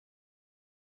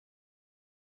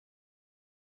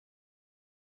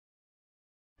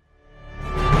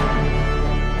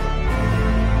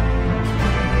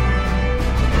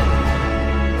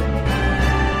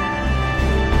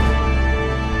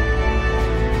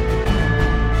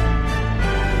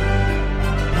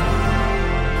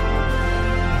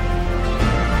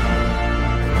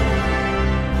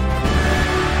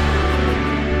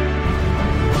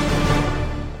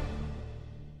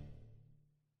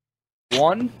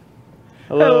1.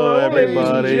 Hello, ladies and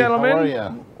everybody. gentlemen. How are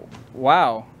you?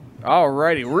 Wow.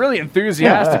 Alrighty, really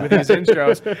enthusiastic with these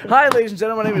intros. Hi, ladies and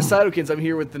gentlemen. My name is Sidokins. I'm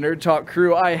here with the Nerd Talk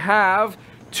crew. I have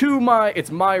it's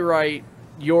my right,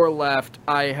 your left.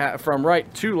 I have from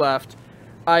right to left.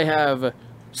 I have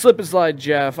Slip and Slide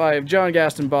Jeff. I have John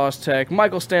Gaston Boss Tech,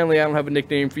 Michael Stanley. I don't have a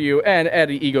nickname for you, and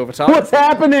Eddie Ego Vital. What's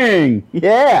happening?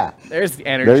 Yeah. There's the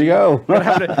energy. There you go. we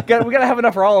gotta have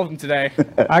enough for all of them today.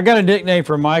 I got a nickname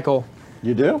for Michael.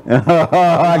 You do?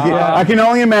 I can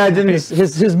only imagine. His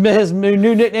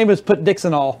new nickname is Put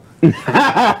Dixonall.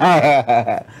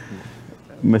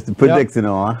 Mr. Put Dixon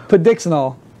on. Put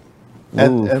Dixonall.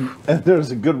 And there's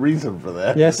a good reason for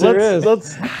that. Yes, there is.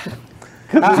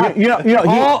 You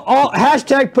know, all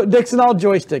hashtag Put Dixonall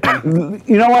joystick.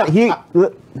 you know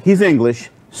what? He's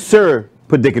English. Sir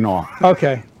Put Dixon on.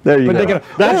 Okay. There you go.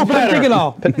 That's better.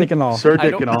 Put Dixonall. Sir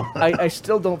I Dickinall. I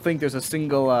still don't think there's a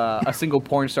single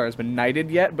porn star has been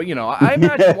knighted yet, but you know, I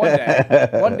imagine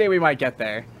one day we might get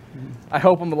there. I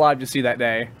hope I'm alive to see that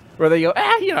day where they go,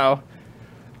 you know,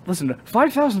 listen,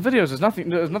 5,000 videos is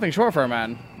nothing short for a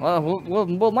man. Well,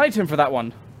 we'll knight him for that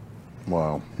one.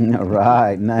 Wow. All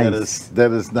right, nice.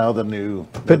 That is now the new.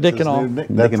 Put Dickinall.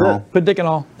 That's it. Put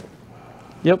Dickinall.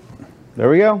 Yep. There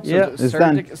we go. Yeah. It's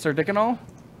done. Sir Dickinall?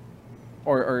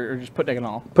 Or just Put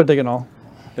Dickinall? Put Dickinall.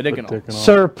 The Dickinall.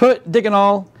 Sir Put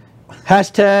Dickinall.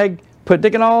 Hashtag Put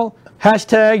Dickinall.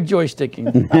 Hashtag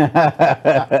joysticking.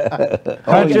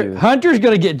 Hunter's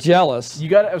gonna get jealous. You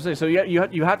got so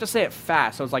you have to say it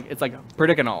fast. So it's like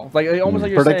Perdickinall. Like almost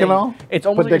like you're Perdickinall? saying it's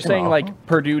almost like you're saying Perdickinall. like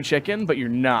Purdue chicken, but you're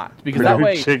not, because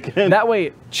Purdue that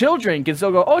way children can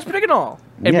still go, oh, it's Perdickinall,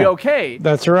 and be okay.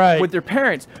 That's right. With their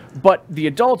parents, but the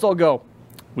adults all go,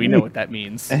 we know what that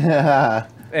means, and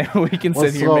we can We'll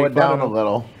sit here slow and it make fun down of a them.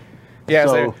 little. Yeah,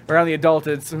 so So- around the adult,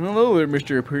 it's hello there,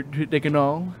 Mr.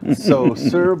 Perdickinall. So,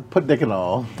 Sir Put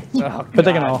Dickinall. Oh, Put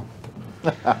Dickinall.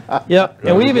 Yep.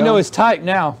 And we even know his type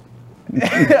now.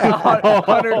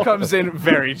 Hunter comes in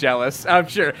very jealous. I'm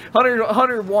sure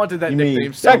Hunter wanted that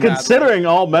nickname so Yeah, badly. considering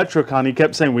all MetroCon, he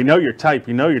kept saying, "We know your type.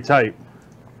 You know your type."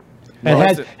 And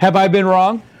Well, have I been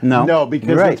wrong? No. No, because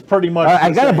You're right. it's pretty much. I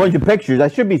the got a same. bunch of pictures. I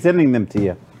should be sending them to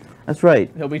you. That's right.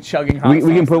 He'll be chugging hot We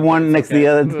can sauce. put one next to the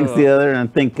other, next to the Ugh. other, and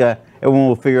I think everyone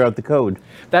will figure out the code.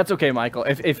 That's okay, Michael.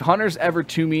 If Hunter's ever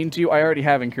too mean to you, I already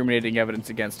have incriminating evidence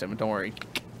against him. Don't worry.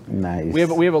 Nice. We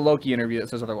have a Loki interview that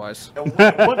says otherwise. And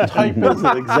what type is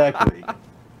it exactly?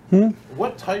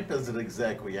 What type is it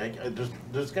exactly?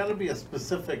 There's got to be a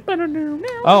specific.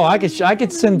 Oh, I could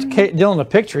send Dylan a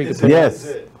picture. He could put Yes.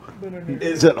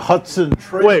 Is it Hudson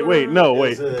Trailer? Wait.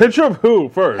 Is it- Picture of who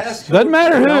first? Doesn't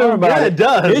matter who. Yeah, it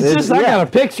does. It's just I got a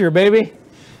picture, baby.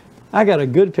 I got a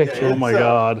good picture. Oh my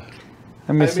God.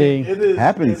 Let me see. It is,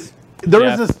 Happens. There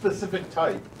is Yeah. a specific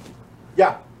type.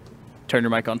 Yeah. Turn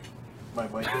your mic on. My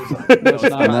mic is on. No, it's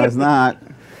not. No, it's not.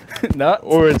 No.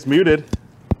 Or it's muted.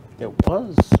 It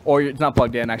was. Or it's not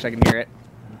plugged in. Actually, I can hear it.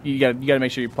 You gotta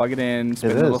make sure you plug it in. Spin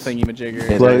It the little is. thingy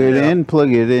majigger. Plug it Yeah. in.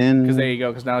 Plug it in. Because there you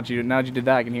go. Because now that you did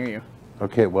that, I can hear you.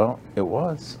 Okay, well, it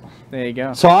was. There you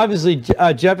go. So obviously,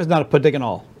 Jeff is not a Put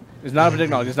Dickinall. It's not a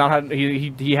predictable. It's not.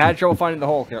 He had trouble finding the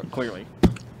hole. Clearly.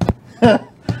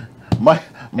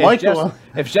 Michael.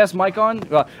 If Jeff's mic on,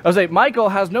 well, I was like, Michael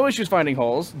has no issues finding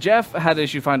holes. Jeff had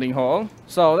issue finding hole.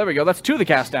 So there we go. That's 2 the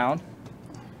cast down.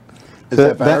 Is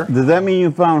that better? Does that mean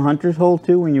you found Hunter's hole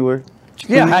too when you were?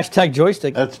 Yeah. Hashtag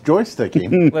joystick. That's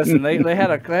joysticking. Listen, they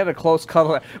had a close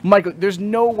cuddle. Michael, there's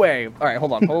no way. All right,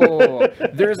 hold on.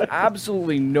 There's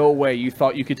absolutely no way you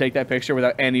thought you could take that picture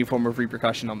without any form of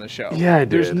repercussion on this show. Yeah, I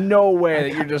There's did. no way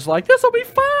that you're just like, this will be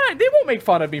fine. They won't make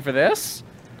fun of me for this.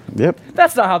 Yep.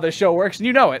 That's not how this show works, and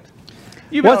you know it.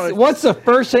 You've been on it. What's the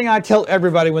first thing I tell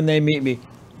everybody when they meet me?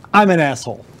 I'm an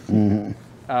asshole.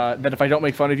 That if I don't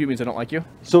make fun of you, it means I don't like you.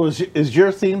 So is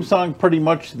your theme song pretty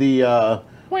much the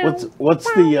what's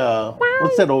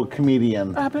that old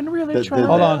comedian? I've been really That- trying.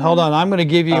 that- Hold on. I'm going to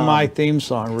give you my theme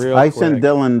song real I quick. sent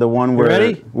Dylan the one where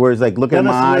ready? where it's like, look at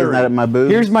Dennis my eyes, Leary. not at my boobs.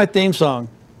 Here's my theme song.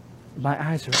 My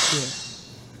eyes are here.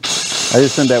 I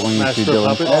just sent that one to Master you, Dylan.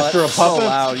 Puppet. Oh, Master that's of so Puppets?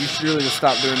 loud. You should really just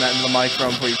stop doing that into the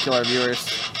microphone before you kill our viewers.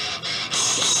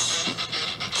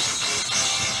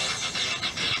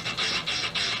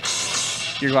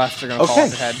 Your glasses are gonna fall Okay. off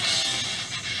your head.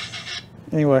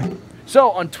 Anyway.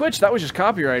 So on Twitch, that was just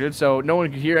copyrighted, so no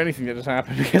one could hear anything that just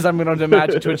happened because I'm going to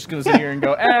imagine Twitch is going to sit here and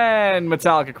go, and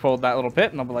Metallica pulled that little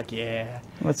pit, and I'll be like, yeah,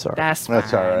 That's all right. that's fine.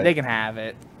 That's all right. They can have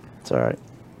it. It's all right.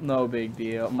 No big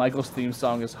deal. Michael's theme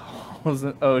song is,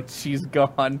 oh, she's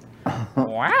gone.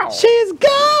 Wow. She's gone.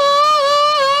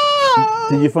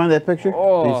 Did you find that picture?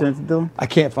 Oh. Did you send it to him? I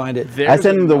can't find it. I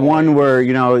sent him the one where,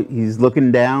 you know, he's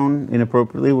looking down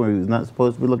inappropriately where he's not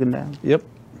supposed to be looking down. Yep.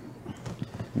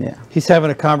 Yeah. He's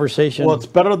having a conversation. Well, it's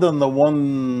better than the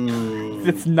one.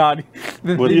 It's not.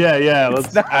 Yeah.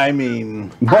 Let's. I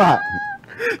mean, What?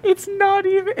 It's not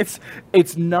even.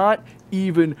 It's not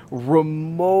even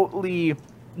remotely.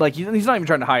 Like he's not even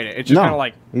trying to hide it. It's just No. kind of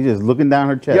like He's just looking down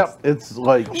her chest. yep, it's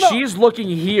like she's looking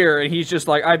here, and he's just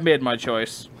like, I've made my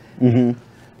choice.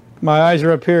 My eyes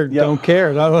are up here. Don't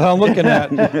care. That's what I'm looking at.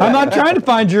 I'm not trying to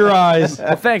find your eyes.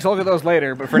 Well, thanks. I'll look at those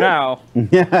later. But for now,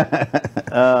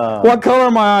 What color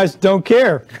are my eyes? Don't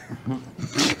care.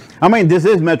 I mean, this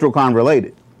is MetroCon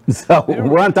related. So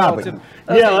we're on topic.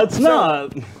 Yeah, let's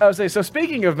not. I would say. So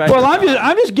speaking of Well,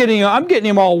 I'm just getting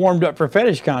him all warmed up for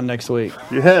FetishCon next week.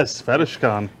 Yes,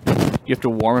 FetishCon. you have to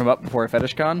warm him up before a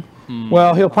fetish con.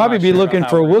 Well, he'll probably not be sure looking about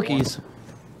for how it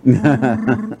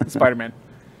Wookiees. Spider-Man.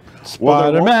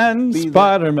 Well, there won't Spider-Man, be that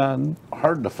Spider-Man.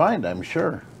 hard to find, I'm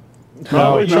sure. No,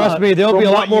 Probably trust not. me, there'll be a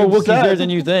From lot what more you've Wookiees there said. than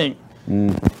you think.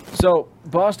 So,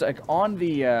 Bostek, on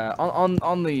the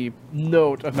on the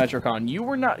note of MetroCon, you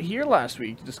were not here last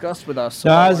week to discuss with us.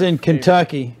 No, I was our in favorite-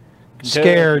 Kentucky,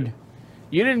 scared.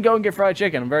 You didn't go and get fried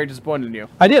chicken. I'm very disappointed in you.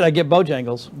 I did. I get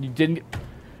Bojangles. You didn't.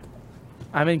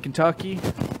 I'm in Kentucky,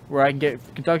 where I can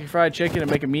get Kentucky Fried Chicken and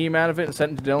make a meme out of it and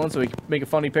send it to Dylan so he can make a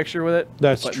funny picture with it.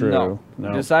 That's But true. No, No.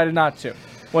 you decided not to.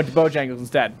 Went to Bojangles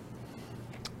instead.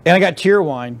 And I got cheer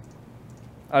wine.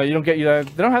 You don't get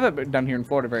they don't have that down here in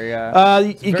Florida very.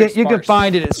 You very can sparse.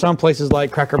 find it at some places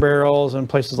like Cracker Barrels and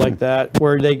places like that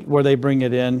where they bring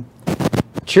it in.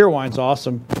 Cheer wine's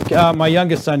awesome. My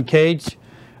youngest son Cage,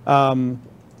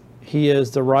 he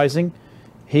is the Rising.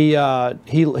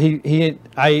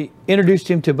 I introduced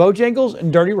him to Bojangles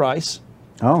and Dirty Rice.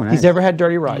 Oh, nice. He's never had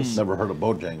Dirty Rice. Never heard of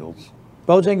Bojangles.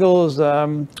 Bojangles.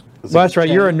 Well, that's right.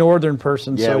 You're a northern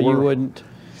person, Yeah, so you we're- wouldn't.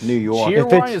 New York. Cheer If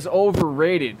wine it's- is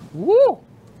overrated. Woo!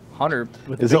 Hunter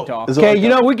with the Is big it- talk. is it Okay, like you a-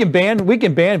 know we can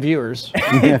ban viewers.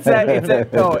 it's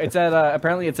at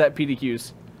apparently it's at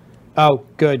PDQ's. Oh,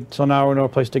 good. So now we know a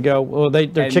place to go. Well, their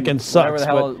And chicken sucks.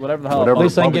 Whatever the hell. Whatever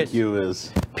least I can get- barbecue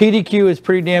is. But PDQ is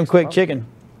pretty damn quick chicken.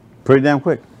 Pretty damn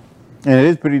quick. And it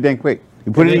is pretty damn quick.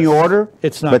 You put it in is. your order.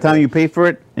 It's not By the time quick. you pay for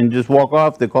it and just walk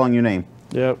off, they're calling your name.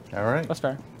 Yep. All right. That's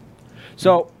fair.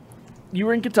 So, you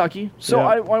were in Kentucky. So Yeah.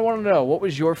 I want to know, what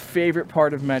was your favorite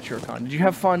part of MetroCon? Did you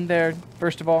have fun there?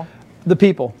 First of all, The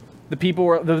people. the people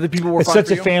were people were It's fun such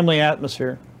for a you? family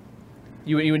atmosphere.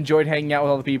 You enjoyed hanging out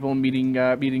with all the people and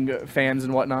meeting fans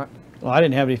and whatnot. Well, I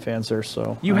didn't have any fans there,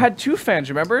 so You had two fans,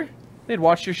 remember? They'd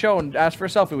watched your show and asked for a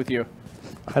selfie with you.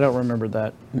 I don't remember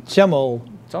that. I'm old.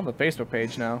 It's on the Facebook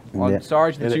page now. Well, Yeah. I'm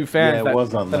sorry to the It- two fans yeah, it that,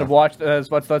 was on that have there. watched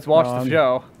let's watch the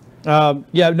show.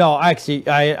 Yeah, no, actually,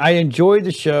 I enjoyed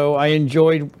the show. I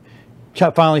enjoyed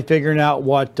finally figuring out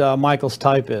what Michael's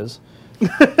type is.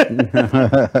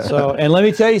 So, and let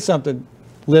me tell you something,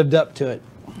 lived up to it.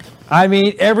 I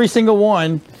mean, every single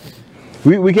one.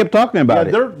 We kept talking Yeah, about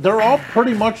it. they're all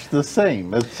pretty much the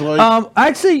same. It's like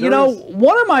Actually, you know, There's-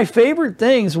 one of my favorite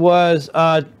things was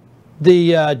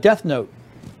the Death Note.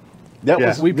 that Yeah.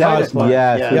 was We that played was it. fun.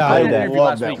 Yes, we Yeah, I played had an that. interview Love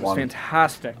last that week. It was one.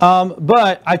 fantastic.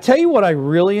 But I tell you what I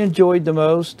really enjoyed the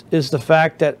most is the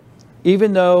fact that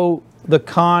even though the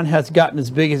con has gotten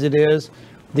as big as it is,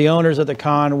 the owners of the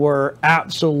con were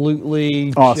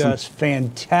absolutely Awesome. just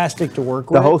fantastic to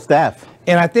work with. The whole staff.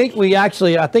 And I think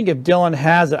I think if Dylan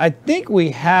has it, I think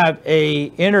we have a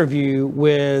interview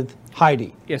with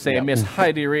Heidi. Yes, Miss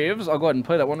Heidi Reeves. I'll go ahead and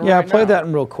play that one Yeah, right play now. that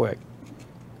one real quick.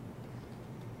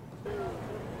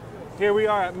 Here we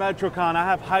are at MetroCon. I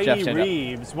have Jeff, Heidi stand up.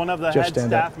 Reeves, one of the Jeff, head stand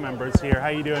staff members here. How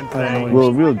you doing today? know.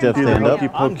 Well, real Jeff Either stand up.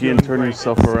 hokey I'm pokey doing and turn great.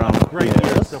 yourself around. Great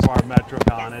year so far at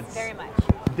MetroCon. It's Very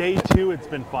much. day 2. It's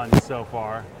been fun so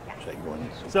far.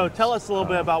 So tell us a little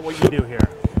bit about what you do here.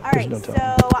 All right, no so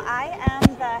telling. I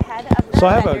am the head of the So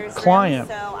I have a vendors room, client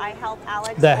so I help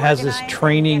Alex that has this organize and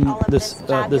training, get all of this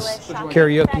fabulous shopping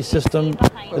karaoke that you system see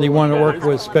behind that he me. wanted to work There's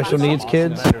with some special needs awesome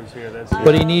kids. Vendors here this year.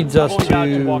 But he needs us Only got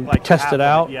to walk to like test half it of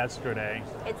out. yesterday.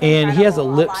 It's And he has a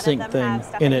incredible. lip lot of sync them thing have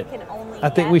stuff in that it. you can only I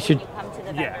think get we when should you come to the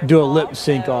Yeah. vendors do a hall. lip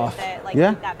sync So off. like Yeah.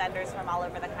 we've got vendors from all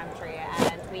over the country,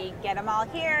 and we get them all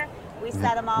here. We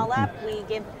set them all up. We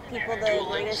give people the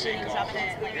greatest unique shopping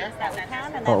experience that we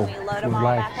can, and then we load them all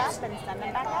back up and send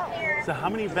them back out. So how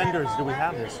many vendors do we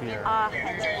have this year?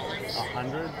 Hundreds.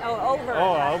 100? Oh, over.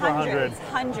 over 100.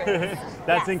 Hundreds.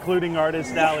 That's Yes. including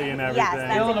Artist Alley and Yes, everything. that's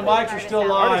Dylan, the including mics are still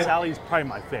Artist live. Artist Alley's probably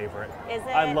my favorite. Is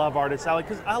I it? love Artist Alley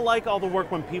because I like all the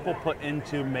work when people put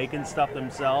into making stuff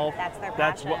themselves. That's their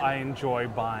That's what passion. I enjoy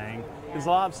buying. There's a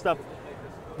lot of stuff.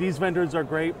 these vendors are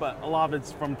great, but a lot of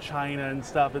it's from China and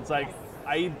stuff. It's like,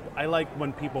 I like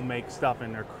when people make stuff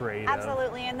and they're creative.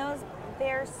 Absolutely, and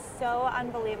they're so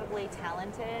unbelievably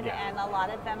talented, Yeah. and a lot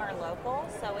of them are local,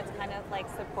 so it's kind of like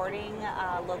supporting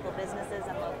local businesses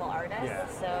and local artists. Yeah.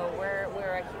 So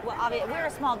we're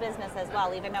a small business as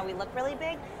well, even though we look really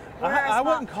big. We're a I small,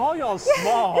 wouldn't call y'all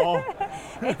small.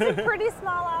 it's a pretty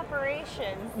small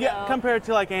operation. So. Yeah, compared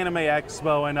to like Anime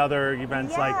Expo and other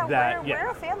events like that. We're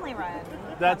a family run.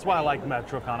 That's why I like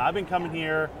MetroCon. I've been coming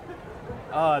here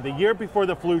the year before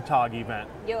the Flutog event.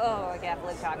 Oh, yeah,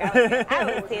 Flutog.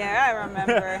 I was here. I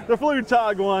remember. The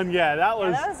Flutog one, yeah, that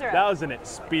was rough. that was an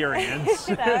experience.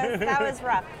 that was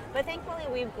rough. But thankfully,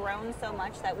 we've grown so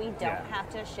much that we don't Yeah. have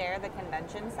to share the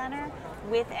convention center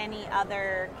with any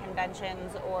other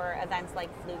conventions or events like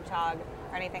Flutog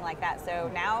or anything like that. So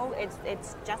now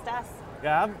it's just us.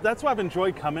 Yeah, that's why I've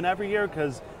enjoyed coming every year,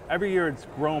 because every year it's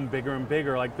grown bigger and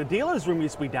bigger. Like the dealer's room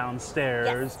used to be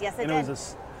downstairs. Yes, it and did. it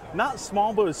was not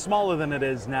small, but it was smaller than it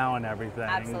is now and everything.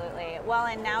 Absolutely. Well,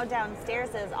 and now downstairs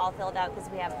is all filled out because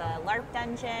we have the LARP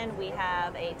dungeon, we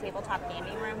have a tabletop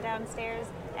gaming room downstairs,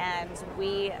 and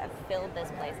we have filled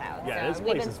this place out. Yeah, so this we've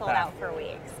place been is sold packed. out for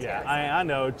weeks. Yeah, too, so. I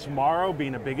know. Tomorrow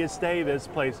being the biggest day, this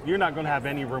place, you're not going to have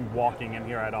any room walking in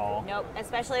here at all. Nope,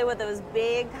 especially with those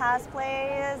big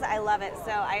cosplays. I love it.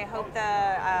 So I hope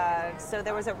so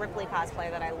there was a Ripley cosplay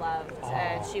that I loved.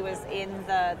 She was in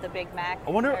the Big Mac.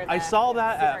 I wonder, or I the saw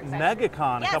that Super at Excited.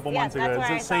 MegaCon a Yes, couple yes, months ago. that's It's where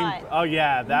the I same. saw it. Oh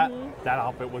yeah, that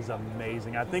outfit was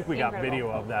amazing. I think we got Incredible.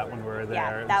 video of that when we were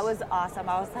there. Yeah, that was awesome.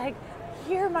 I was like,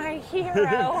 you're my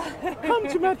hero. Come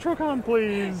to MetroCon,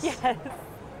 please. Yes.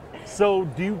 So,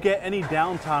 do you get any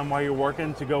downtime while you're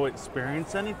working to go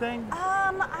experience anything?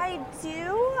 I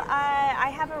do. I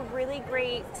have a really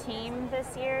great team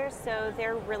this year, so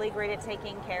they're really great at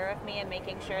taking care of me and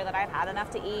making sure that I've had enough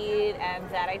to eat and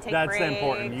that I take That's breaks.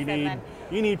 important. and then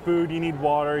You need food, you need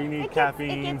water, you need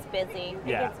caffeine. It gets busy.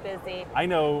 Yeah. It gets busy. I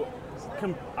know.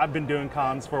 I've been doing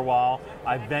cons for a while.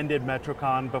 I vended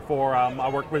MetroCon before. I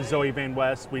worked with Zoe Van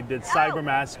West. We did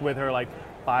Cybermask with her like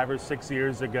 5 or 6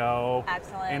 years ago.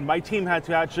 Excellent. And my team had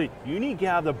to actually, you need to get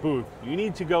out of the booth. You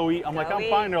need to go eat. I'm like, Go I'm eat.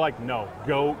 fine. They're like, no,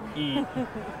 go eat.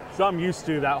 So I'm used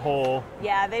to that whole.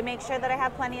 Yeah, they make sure that I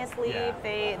have plenty of sleep.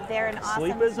 Yeah. They're an awesome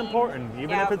Sleep is team. important. Even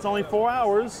Yep. if it's only 4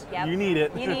 hours, Yep. you need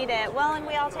it. You need it. Well, and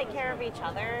we all take care of each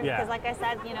other. Yeah. Because like I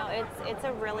said, it's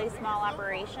a really small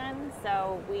operation,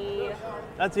 so we.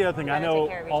 That's the other thing. I Gotta know take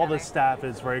care of each all other. the staff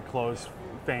is very close,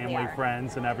 family, are.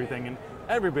 friends, and everything, and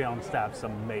everybody on staff's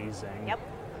amazing. Yep.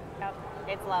 Yep.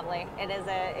 It's lovely.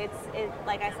 It's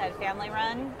like I said, family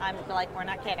run. I'm like, we're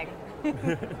not kidding.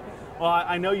 Well,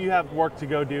 I know you have work to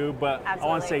go do, but I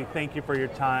want to say Absolutely. thank you for your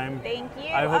time. Thank you.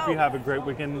 I hope you Oh. have a great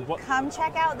weekend. Come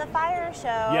check out the fire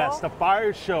show. Yes, the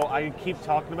fire show I keep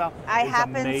talking about. I is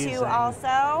happen amazing. to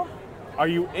also. Are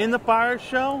you in the fire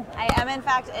show? I am in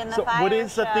fact in the So fire show. what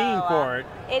is the theme for it?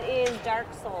 It is Dark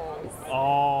Souls.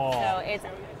 Oh. So it's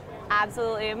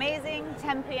absolutely amazing.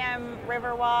 10 p.m.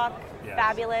 Riverwalk. Yes.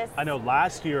 Fabulous. I know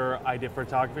last year I did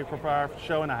photography for Fire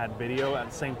Show and I had video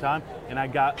at the same time, and I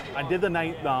did the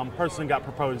night person got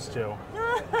proposed to.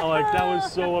 I'm like, that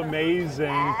was so amazing.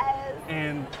 Yes.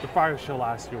 And the Fire Show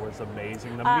last year was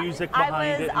amazing. The music I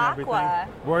behind was it and Aqua.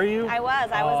 everything. Were you? I was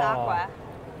Oh. Aqua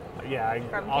Yeah,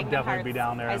 from I'll Kingdom definitely Hearts. be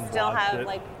down there I and still watch have it.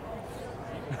 like.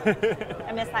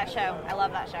 I miss that show. I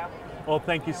love that show. Well,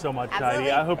 thank you so much, Absolutely.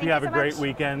 Heidi. I hope Thank you have you a so great much.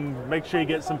 weekend. Make sure you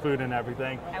get some food and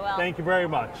everything. I will. Thank you very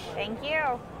much. Thank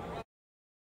you.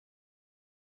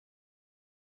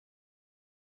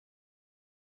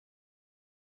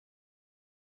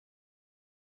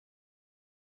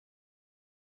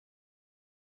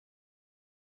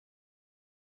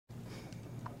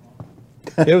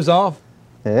 It was off.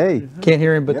 Hey, Can't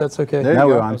hear him, but that's okay. now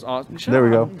we're That on. was awesome. Shut There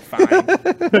we up. go.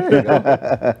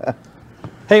 Fine.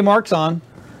 Hey, Mark's on.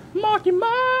 Marky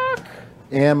Mark.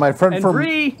 And my friend And from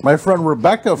Bree. my friend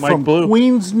Rebecca Mike from Blue.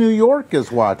 Queens, New York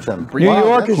is watching. Bree. New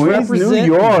York that's is Queens, New representing.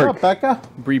 York. Rebecca.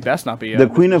 Bree best not be The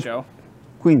queen of show.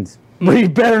 Queens. Bree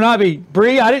better not be.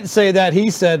 Bree, I didn't say that.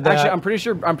 He said that. Actually,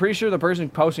 I'm pretty sure the person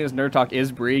posting this Nerd Talk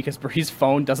is Bree, because Bree's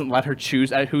phone doesn't let her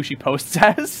choose who she posts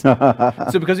as. So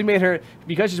because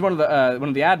she's one of the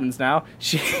admins now,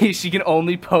 she can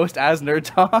only post as Nerd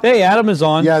Talk. Hey, Adam is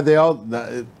on. Yeah, they all.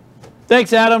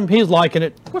 Thanks, Adam. He's liking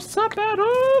it. What's up,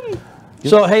 Adam?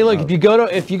 So hey, look, if you go to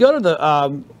the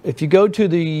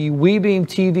WeBeam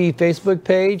TV Facebook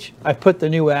page, I put the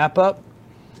new app up,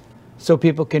 so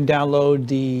people can download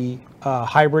the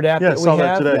hybrid app Yeah, I that we saw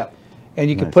have. that today. Yeah. And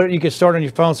you can you can start on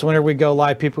your phone, so whenever we go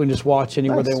live, people can just watch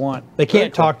anywhere they Nice. want. They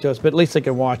can't talk to us, but at least they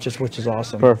can watch us, which is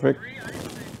awesome. Perfect.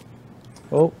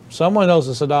 Oh, someone owes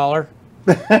us $1.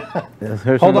 Here's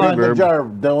Hold some on. The reverb. jar,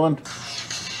 Dylan.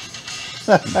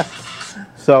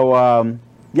 So,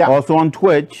 Yeah. also on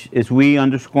Twitch, it's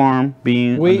we_beam.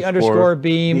 _beam_.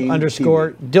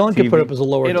 Dylan could put TV. up as a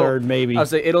lower third, maybe. I'll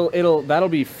say that'll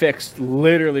be fixed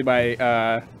literally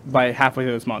by halfway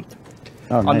through this month.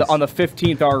 Oh, On nice. the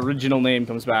 15th, our original name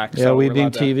comes back. Yeah, so we we're beam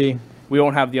allowed to- TV. We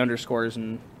won't have the underscores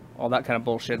and all that kind of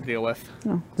bullshit to deal with.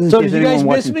 Just in So case did you guys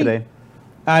anyone miss watching me? today.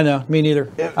 I know, me neither.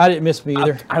 I didn't miss me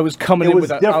either. I was coming It in was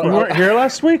with a. different. You weren't here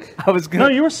last week? I was gonna. No,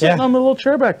 you were sitting Yeah. on the little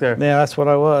chair back there. Yeah, that's what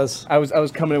I was. I was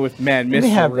coming in with miss me is a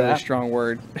have really that. strong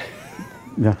word.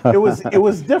 It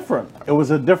was different. It was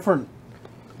a different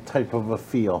type of a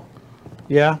feel.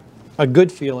 Yeah, a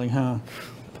good feeling, huh?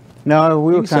 No,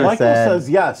 we were kind of Michael sad. says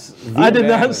yes. I did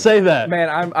Man. not say that.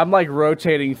 Man, I'm like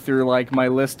rotating through like my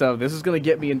list of this is gonna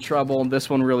get me in trouble and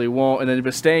this one really won't, and then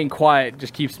but staying quiet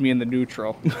just keeps me in the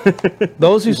neutral.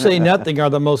 Those who say nothing are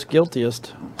the most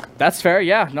guiltiest. That's fair,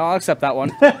 yeah. No, I'll accept that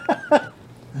one.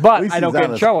 But least I don't he's get in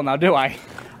honest. trouble now, do I?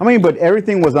 I mean, but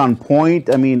everything was on point.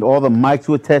 I mean, all the mics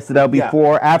were tested out Yeah.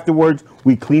 before. Afterwards,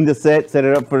 we cleaned the set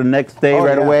it up for the next day Oh,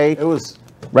 right yeah. away. It was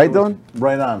Right, it was Dylan?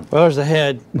 right on. Well, there's a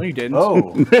head. No, you didn't.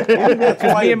 Oh, that's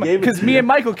why I gave it Because to me you. and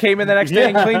Michael came in the next day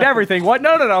and cleaned everything. What?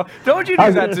 No. Don't you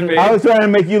do that to me. I was trying to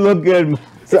make you look good.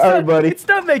 Sorry, buddy. It's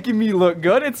not making me look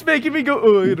good. It's making me go.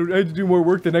 Oh, I had to do more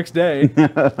work the next day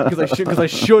because I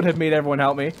should have made everyone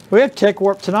help me. We have Tech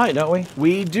Warp tonight, don't we?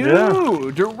 We do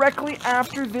Yeah. directly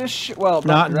after this. Well,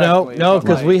 No, directly, but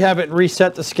because like- we haven't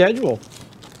reset the schedule.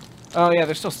 Oh yeah,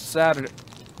 there's still Saturday.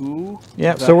 Who?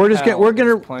 Yeah, the so we're just hell we're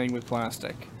gonna. is playing with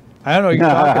plastic. I don't know what you're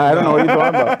talking I about. don't know what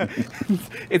you're talking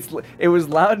about. It was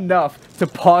loud enough to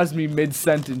pause me mid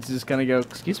sentence, just kind of go,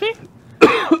 "Excuse me."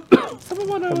 Someone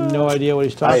want I have to no idea what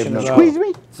he's I have talking no about. Squeeze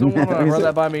me. someone wanna run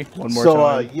that by me one more So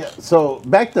time. yeah. So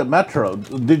back to Metro.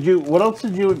 Did you? What else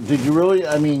did you? Did you really?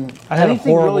 I mean, I had a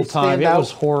anything horrible really time. stand It out?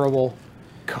 was horrible.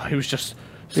 God, it was just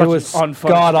It such was an unfun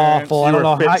god experience. awful. I You don't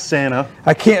know were fit how. Santa.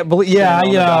 I can't believe. Yeah, on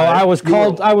you the know,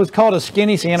 diet. I was called a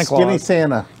skinny Santa Claus. Skinny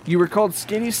Santa. You were called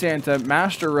Skinny Santa,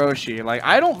 Master Roshi. Like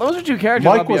I don't. Those are two characters.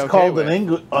 I'll Mike be was okay called with.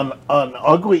 an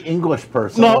ugly English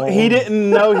person. No, he didn't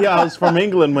know I was from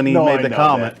England when he No, made I the know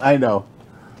comment. that. I know.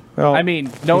 Well, I mean,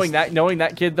 knowing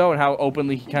that kid though, and how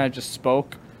openly he kind of just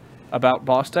spoke about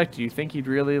Boss Tech, do you think he'd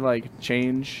really like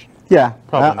change? Yeah,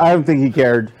 Probably I don't think he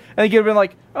cared. And he could have been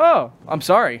like, "Oh, I'm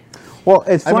sorry." Well,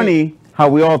 it's I mean- funny how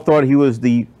we all thought he was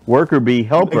the worker bee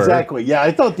helper. Exactly. Yeah,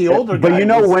 I thought the older guy. But you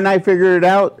know was, when I figured it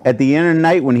out at the end of the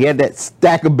night when he had that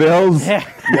stack of bills. Yeah.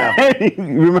 Yeah.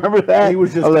 Remember that? He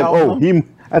was just I was like, counting oh,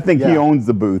 them? I think he Yeah. owns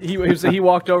the booth. He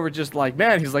walked over just like,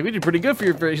 man, he's like, we did pretty good for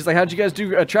your. He's like, how'd you guys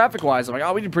do traffic wise? I'm like,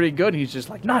 oh, we did pretty good. And he's just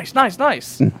like, nice.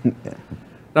 And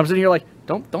I'm sitting here like,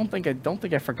 don't think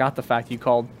I forgot the fact you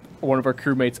called one of our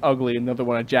crewmates ugly and the other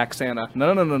one a Jack Santa.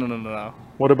 No.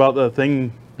 What about the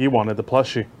thing you wanted, the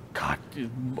plushie? God, dude,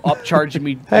 upcharging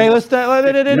me. hey, let's not.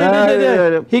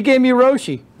 No. He gave me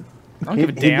Roshi. I don't give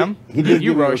a damn. He did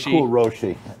you give you a Roshi. cool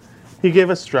Roshi. He gave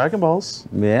us Dragon Balls.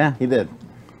 Yeah. He did.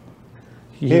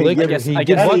 He Hey, licked I it. guess- He I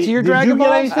did guess- what Eddie, to your did you Dragon get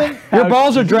Balls? anything? Your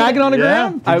balls are dragging on the Yeah.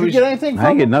 ground? I Did you was get anything I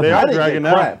from get him? nothing. They I are didn't dragging get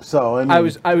now. crap. So I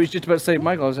mean, I was just about to say,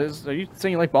 Michael, are you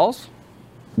saying you like balls?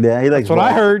 Yeah, he likes That's what I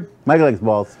balls. heard. Michael likes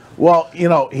balls. well, you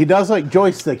know, he does like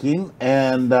joysticking,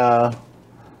 and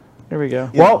There we go.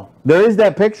 you Well, know, there is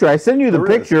that picture. I sent you the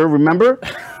There is. picture, remember?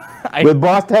 With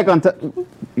Boss Tech on top.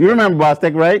 You remember Boss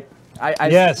Tech, right?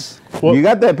 Yes. Well- You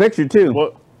got that picture too.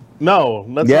 What? No,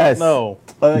 let's Yes. not.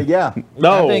 yeah,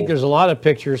 No. I think there's a lot of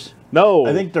pictures. No.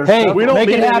 I think there's. Hey, several. we don't Make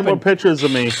need it any happen. more pictures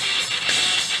of me.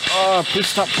 Oh, please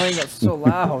stop playing that so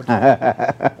loud.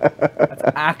 That's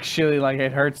actually like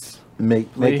it hurts. make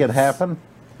it Please. happen.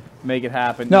 Make it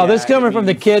happen. No, Yeah, this coming it from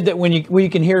the means- kid that when you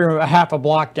can hear him a half a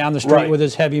block down the street Right. with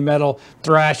his heavy metal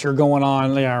thrasher going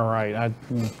on. Yeah, right.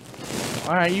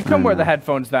 All right, you come wear the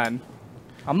headphones then.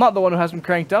 I'm not the one who has them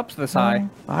cranked up this high.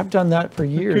 I've done that for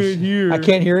years. hear. I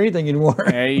can't hear anything anymore.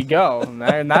 There you go.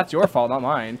 And that's your fault, not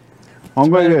mine. I'm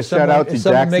going to give a Is someone- shout out to is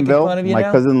someone making Jacksonville. fun of you My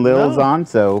now? cousin Lil's No. on,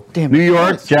 so Damn New it.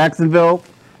 York, Yes. Jacksonville.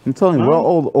 I'm telling you, we're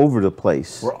all over the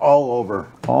place. We're all over.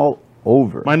 All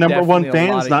over. My number one Definitely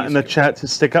a lot fan's of not in the users. chat to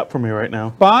stick up for me right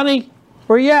now. Bonnie,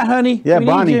 where you at, honey? Yeah, We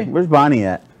need Bonnie. you. Where's Bonnie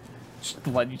at? Just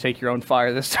let you take your own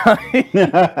fire this time.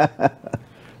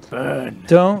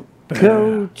 Don't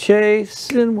go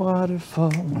chasing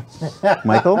waterfalls.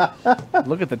 Michael?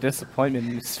 Look at the disappointment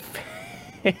in his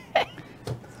face.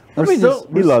 We're me still,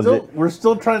 just- he loves it. We're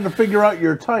still trying to figure out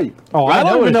your type. Oh, I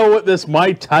don't even it. know what this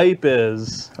my type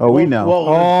is. Oh, we know.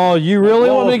 Oh, you really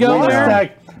want me to go Boss there?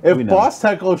 Tech, if We know. Boss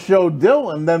Tech will show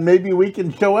Dylan, then maybe we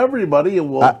can show everybody, and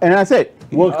we'll. And that's it.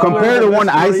 We'll Compare clear the one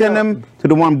I mystery sent up. him to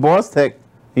the one Boss Tech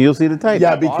And you'll see the type.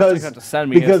 Yeah, Well, I'll because just have to send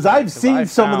me his I've because seen I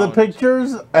some of the found-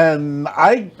 pictures, and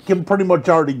I can pretty much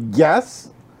already guess.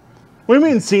 What do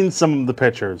you mean seen some of the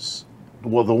pictures?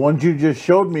 Well, the ones you just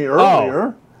showed me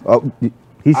earlier. Oh,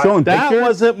 he's showing That pictures.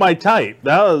 wasn't my type.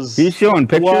 That was. He's showing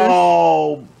pictures.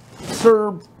 Well,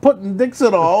 sir, putting dicks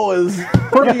and all is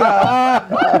pretty.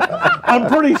 I'm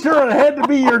pretty sure it had to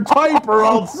be your type, or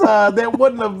else that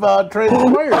wouldn't have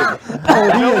transpired.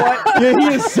 Yeah, he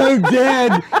is so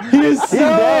dead. He is so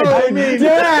dead. I mean,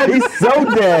 dead. He's so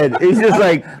dead. He's just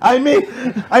like, I mean,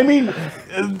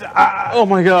 Oh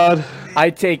my god. I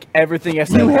take everything I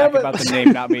said You back haven't- about the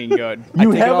name not being good. I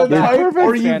you take it all have a back. type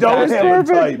or you don't have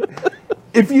a type.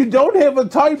 If you don't have a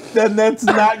type, then that's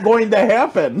not going to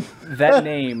happen. That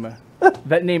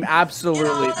name absolutely,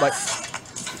 like,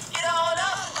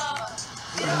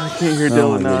 I can't hear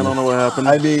Dylan now. I don't know what happened.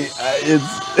 I mean,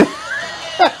 it's.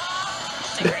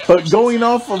 But going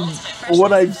off of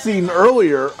what I've seen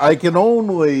earlier, I can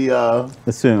only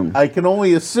assume.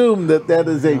 assume that that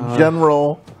is a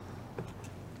general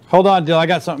Hold on, Dill. I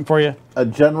got something for you.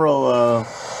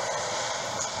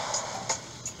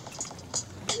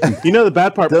 You know the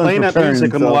bad part, Dylan's playing that preparing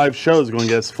music on the himself. live show is going to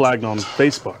get us flagged on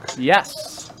Facebook.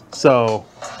 yes. So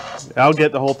I'll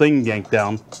get the whole thing yanked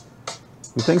down.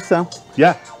 You think so?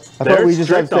 Yeah. I thought we just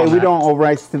have to say we don't owe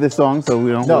rights to this song, so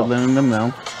we don't No. letting them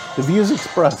know. the views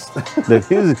expressed. The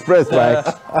views expressed by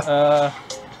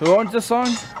Who owns this song?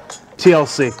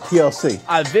 TLC.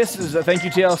 TLC. This is thank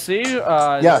you TLC.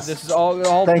 Yes. This is all Thank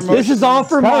you. promotion. This is all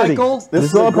for Parody. Michael. This is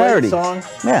is all a great parody. song.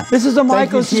 yeah. This is a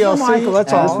Michael. This is for TLC. Michael.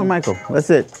 That's That's all. for Michael. That's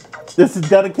it. This is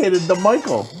dedicated to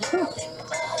Michael.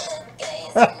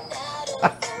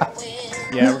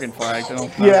 Yeah, we're getting flagged. I don't,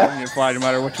 Yeah. We're getting flagged no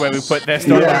matter which way we put this.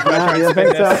 Maybe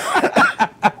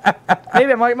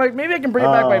maybe I can bring it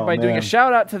back by doing a man.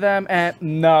 shout out to them. And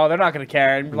no, they're not going to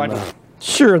care. And like,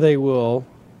 Sure, they will.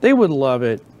 They would love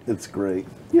it. It's great.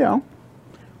 You know,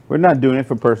 we're not doing it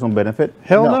for personal benefit.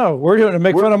 Hell No. no. We're doing it to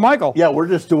make fun of Michael. Yeah, we're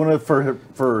just doing it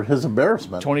for his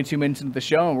embarrassment. 22 minutes into the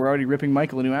show, and we're already ripping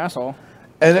Michael a new asshole.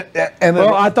 And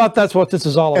Well, I thought that's what this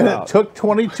is all it about. took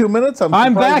 22 minutes. I'm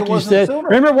I'm surprised back, it you wasn't said. sooner.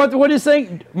 Remember what he's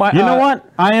saying? You know what?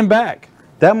 I am back.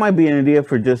 That might be an idea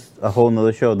for just a whole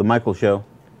nother show, the Michael Show.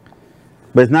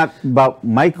 But it's not about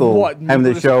Michael What? having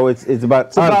the show. It's about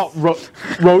It's about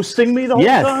roasting me the whole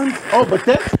Yes. time. Oh, but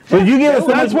that. But you give us so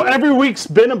That's much. what every week's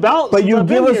been about. But since you I've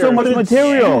give been us so here. much But it's-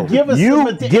 material. Give us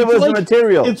You the give us the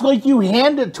material. It's like you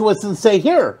hand it to us and say,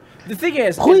 "Here." The thing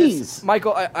is, Please.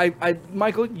 Michael,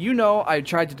 Michael, you know, I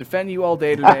tried to defend you all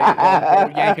day today,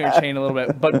 while yanking your chain a little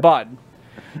bit. But Bud,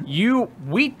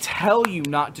 we tell you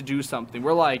not to do something.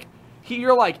 We're like,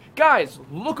 you're like, guys,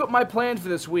 look at my plan for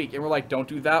this week, and we're like, don't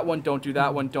do that one, don't do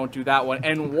that one, don't do that one.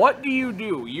 And what do? You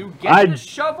get the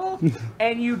shovel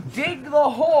and you dig the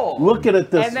hole. Look at it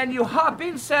this. And then you hop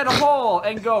in said hole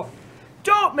and go,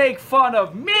 don't make fun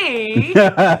of me.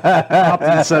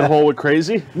 Hopped said hole with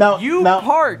crazy. Now You now,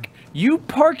 park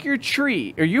your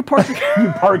tree, or you park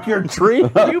your, park your tree.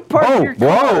 you park your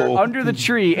car whoa. under the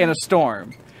tree in a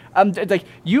storm. Like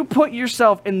you put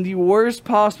yourself in the worst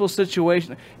possible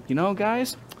situation. You know,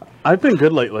 guys, I've been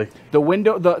good lately. the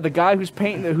window, the guy who's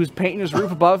painting his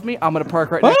roof above me, I'm gonna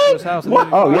park right next to his house.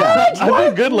 Oh yeah, I've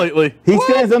been good lately. he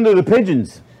stands under the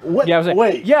pigeons. What? Yeah, I was like,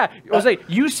 Wait. yeah, I was like,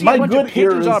 you see my a bunch of good ear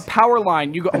pigeons on a is- power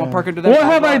line. You go, I'm gonna park under that. What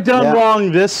have I done Yeah.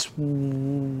 wrong this?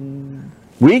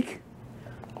 Week?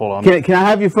 Hold on. Can I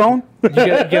have your phone?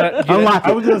 Unlock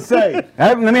I it. was gonna say.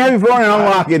 Let me have your phone and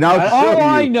unlock it. And I'll show All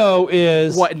I you. know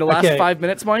is What in the last okay, 5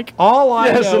 minutes, Mike? All I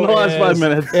Yes, know in the last 5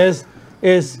 minutes.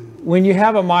 is when you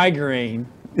have a migraine.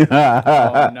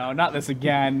 Oh no, not this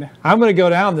again. I'm going to go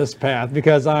down this path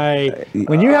because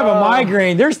when you have a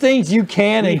migraine, there's things you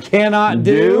can and cannot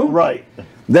do. Right.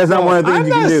 That's not one of the things I'm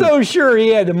you can not do. so sure he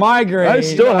had the migraine. I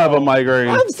still have a migraine.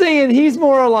 I'm saying he's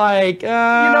more like,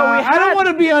 I don't had- want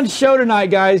to be on show tonight,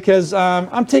 guys, because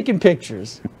I'm taking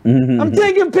pictures. I'm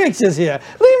taking pictures here.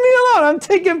 Leave me alone. I'm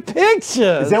taking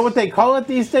pictures. Is that what they call it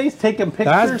these days? Taking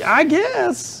pictures? I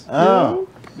guess. Oh.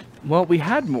 Well, we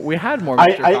had more I-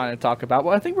 Mr. Khan to talk about.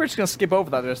 Well, I think we're just gonna skip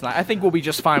over that this night. I think we'll be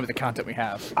just fine with the content we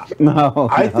have. No,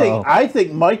 I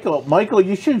think Michael,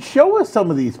 you should show us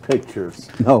some of these pictures.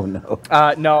 no.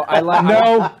 No, I like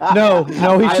No,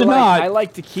 he should not. I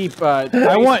like to keep want-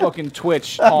 Facebook and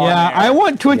Twitch on. Yeah, there. I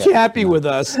want Twitch happy with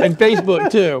us and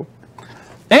Facebook too,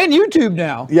 and YouTube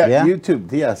now. Yeah, Yeah.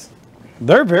 YouTube. Yes.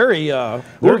 They're very, they're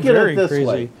Look at it very this crazy.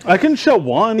 way. I can show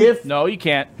one. No, you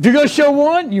can't. If you're gonna show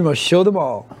one, you must show them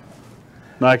all.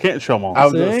 No, I can't show them all. I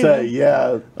was gonna See? say,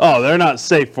 yeah. Oh, they're not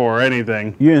safe for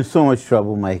anything. You're in so much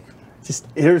trouble, Mike.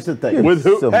 Here's the thing. With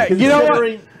who? So Hey, much- You know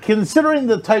what? Considering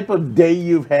the type of day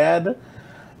you've had,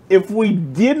 if we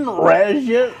didn't rash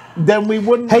it, then we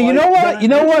wouldn't. Hey, you know what? then You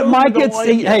know what we Mike don't gets? like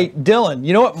it. Hey, Dylan,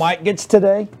 you know what Mike gets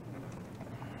today?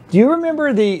 Do you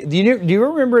remember the? Do you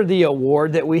remember the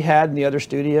award that we had in the other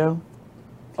studio?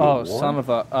 Oh, son of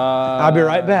a. I'll be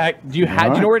right back. Do you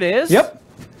know where it is? Yep.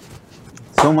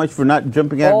 So much for not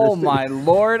jumping out Oh of the my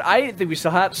lord! I didn't think we still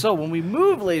had. So when we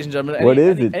moved, ladies and gentlemen, What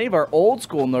is it? any of our old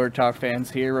school Nerd Talk fans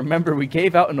here, remember we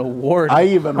gave out an award. I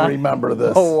even remember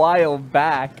this. A while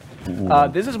back.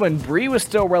 This is when Bree was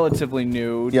still relatively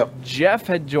new. Yep. Jeff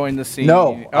had joined the scene.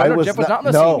 No, Jeff was not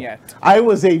in the scene yet. I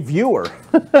was a viewer.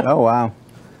 Oh wow.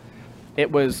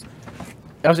 It was.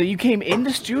 I was like, you came in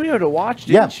the studio to watch,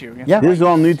 didn't you? Yeah. This is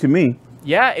all new to me.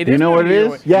 Yeah, it You is. know what it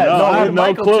new. is? Yeah, No, no, I have no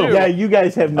Michael, clue. too. Yeah, you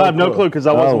guys have no I have no clue because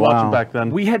I wasn't Oh, wow. watching back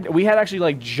then. We had actually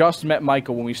like just met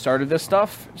Michael when we started this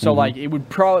stuff, so like it would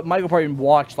Michael probably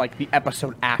watched like the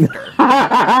episode after.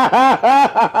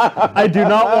 I do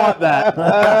not want that.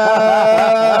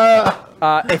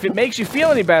 If it makes you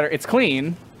feel any better, it's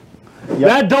clean.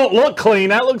 That don't look clean.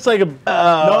 That looks like a.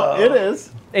 No, it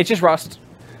is. It's just rust.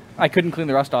 I couldn't clean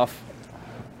the rust off.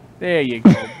 There you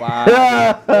go.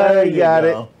 Wow. There you got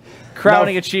it.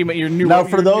 Crowning achievement. Your new. Now,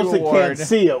 for your those new that award. can't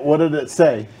see it, what did it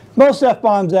say? Most F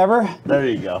bombs ever. There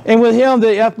you go. And with him,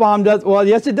 the F bomb does. Well,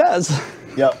 yes, it does.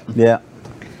 Yep. Yeah.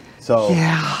 So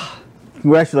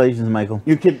Congratulations, Michael.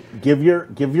 you can give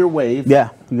your wave. Yeah,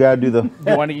 you gotta do the.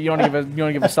 You want to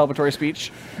give a celebratory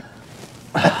speech?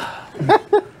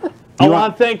 I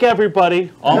want to thank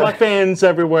everybody, all my fans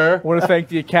everywhere. Want to thank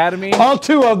the Academy. All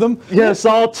two of them. Yes,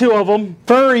 all two of them.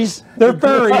 Furries. They're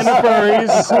furries.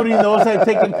 Furries. Including those I've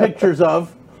taken pictures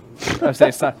of. I say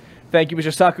thank you,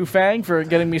 Mr. Saku Fang, for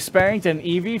getting me spanked, and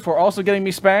Evie for also getting me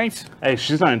spanked. Hey,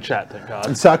 she's not in chat, thank God.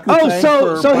 And Saku Oh, Fang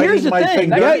so- for so here's biting the my thing.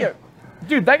 finger. That could be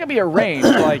dude, that could be arranged.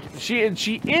 Like she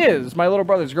is my little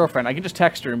brother's girlfriend. I can just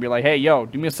text her and be like, "Hey, yo,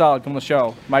 do me a solid, come on the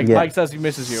show." Mike Yeah. Mike says he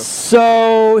misses you.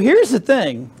 So here's the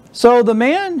thing. So the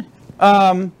man,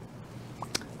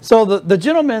 so the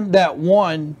gentleman that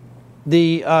won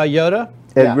the Yoda,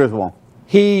 Ed Yeah. Griswold.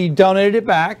 he donated it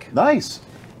back Nice.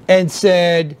 and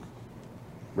said,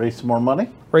 Raise some more money.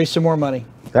 raise some more money.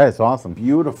 That is awesome.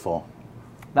 Beautiful.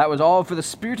 That was all for the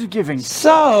spirit of giving.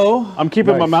 So I'm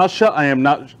keeping my Nice. mouth shut. I am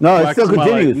not. No, it waxing still my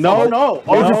continues. leg. No, no. It's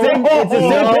the same. It's the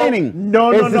same painting.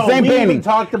 No, It's the same we painting. even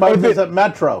talked about If this it- at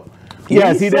Metro.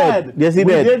 Yes, We he did. said- Yes, he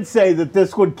we did. did say that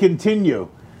this would continue.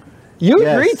 you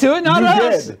Yes. agreed to it, not you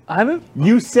us. Did. I haven't.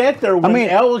 You sat there when mean,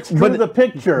 Alex drew but- the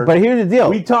picture. But here's the deal.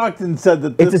 we talked and said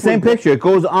that this It's the same would- picture. It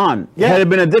goes on. Yeah. Had it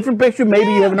been a different picture, maybe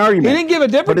you have an He argument. didn't give a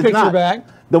different But it's picture not. back.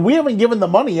 That we haven't given the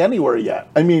money anywhere yet.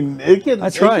 I mean, it can.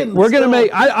 That's it right. can We're gonna still-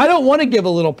 make. I don't want to give a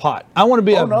little pot. I want to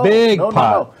be Oh, a no, big no,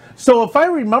 pot. No. So if I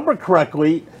remember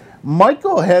correctly,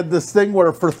 Michael had this thing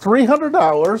where for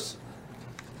 $300,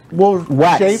 we'll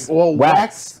Wax.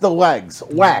 wax the legs,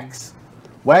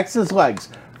 wax his legs.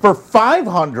 For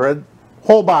 $500,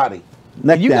 whole body.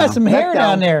 Neck You down. got some Neck hair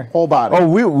down there. whole body. Oh,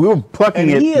 we were plucking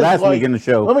And he it is last like- week in the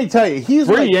show. Let me tell you, he's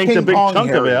We like yanked a King big Kong chunk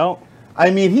of Harry. it out. I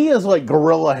mean, he is like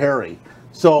Gorilla Harry.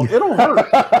 So it'll hurt.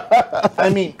 I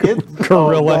mean,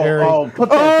 Gorilla Harry. Oh, put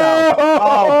that down.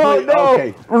 Oh, please, no.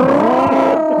 okay.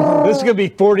 This is gonna be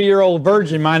 40-year-old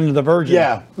virgin minding the virgin.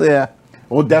 Yeah. Yeah.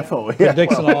 Well, definitely. Yeah.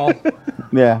 Dicks and all.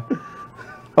 Yeah.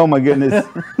 Oh my goodness.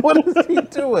 What is he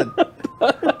doing?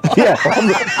 Yeah.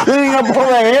 Cleaning up all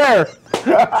the hair.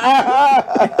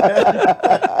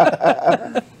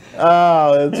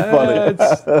 Oh, that's funny.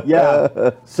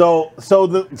 Yeah. So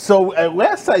at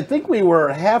last I think we were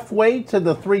halfway to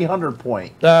the 300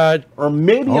 point, or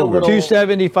maybe a little.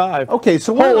 275. Okay,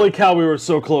 so we're Holy cow, we were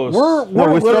so close. we're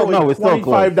we're still- literally no, we're still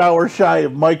close. $25 shy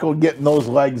of Michael getting those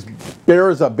legs bare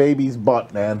as a baby's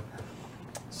butt, man.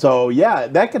 So yeah,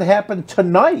 that could happen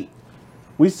tonight.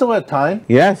 We still have time.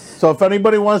 Yes. So if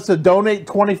anybody wants to donate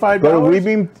 $25, Go to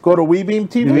Webeam. Go to Webeam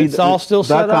TV. It's all still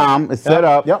set up. .com. It's set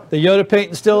up. Yep. The Yoda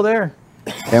painting's still there.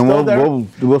 And there.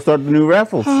 we'll start the new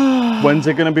raffles. When's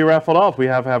it going to be raffled off? We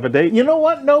have to have a date. You know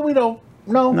what? No, we don't.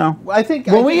 No. No. I think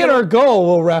When I we think hit it'll- our goal,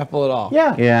 we'll raffle it off.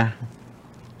 yeah.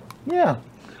 Yeah.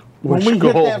 When Which we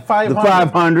hit goal? that The 500,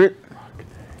 500.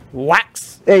 Wax.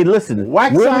 Hey, listen.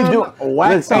 Wax we'll on, be doing-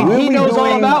 wax listen, on. we'll He be knows all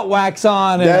doing- about wax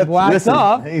on and That's- wax listen.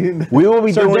 off. We will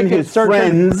be Sir doing Dick- his Sir Dick-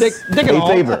 friends Dick and a all.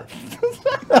 favor.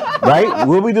 Right?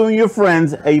 We'll be doing your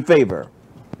friends a favor.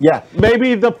 yeah.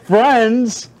 Maybe the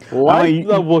friends. I mean,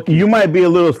 the Wookiee. you might be a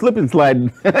little slip and slide.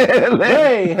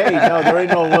 Hey, no, there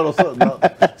ain't no little slip. No.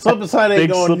 Slip and slide ain't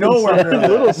Big going slip and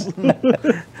nowhere.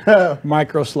 slide. Near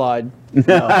Micro slide.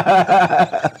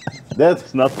 that.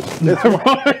 That's Nothing. Never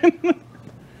mind.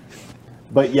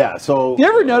 But yeah, so You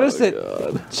ever notice that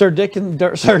Sir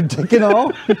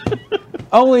Dickinall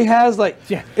only has like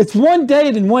it's one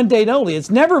date and one date only.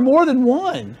 It's never more than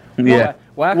one. Yeah.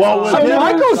 Wax Well, on. with So him-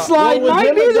 Michael Slide with might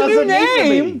him, be it the new doesn't need to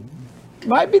name. be.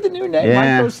 Might be the new name.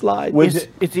 Yeah. Michael Slide. With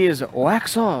It is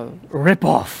wax on, rip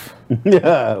off.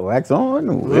 Yeah. Wax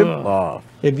on, rip off.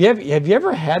 Have you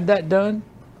ever had that done?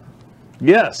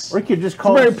 Yes. Rick, you just It's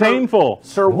call very it Sir- painful.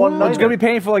 Sir One Night. It's gonna be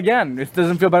painful again. It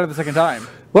doesn't feel better the second time.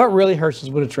 What really hurts is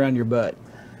when it's around your butt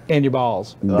and your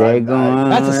balls. Daggone.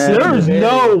 That's a slippery There's bit.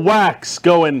 no wax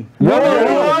going. No,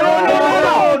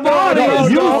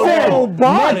 You said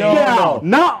body. down.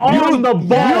 Not on the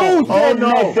ball. You said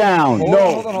neck down. No,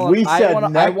 Hold on. we said I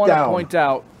neck want to down. point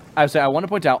out. I want to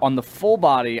point out on the full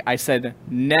body. I said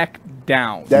neck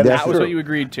down. That's That was true. what you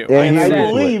agreed to. And I he said-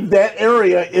 believe that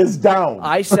area is down.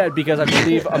 I said because I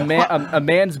believe a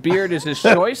man's beard is his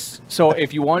choice. So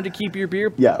if you wanted to keep your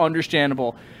beard, Yeah.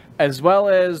 understandable. As well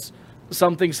as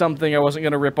something I wasn't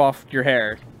going to rip off your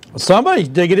hair. Somebody's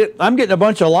digging it. I'm getting a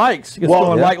bunch of likes. It's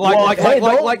going like. hey,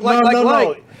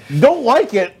 don't- Don't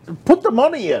like it. Put the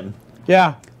money in.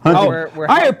 Yeah. Hunter. Oh,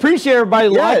 I appreciate everybody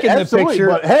liking the absolutely, picture,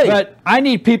 but hey, I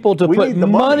need people to we put need the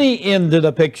money into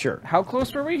the picture. How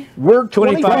close were we? We're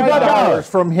 $25 $25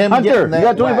 from him Hunter, getting you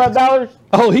that got wax. $25?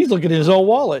 Oh, he's looking at his own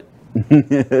wallet.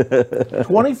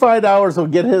 $25 will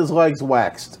get his legs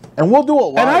waxed, and we'll do it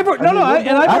live. And I've we'll do I've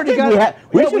it. already think got.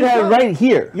 we Yeah, should we have it should. right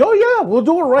here. Oh yeah, we'll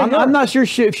do it right now. I'm not sure if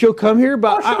she'll come here,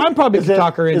 but I'm probably Is going to it-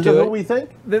 talk her is into it. it. Who we think?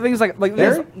 The things like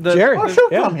Jerry? Jerry. Oh, she'll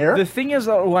Yeah. come here. The thing is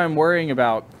that what I'm worrying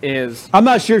about is I'm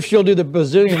not sure if she'll do the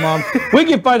Brazilian mom. We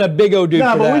can find a big old dude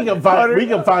No, for but that. we can find. We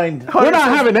can find. We're not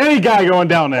having any guy going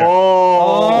down there.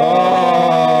 Oh,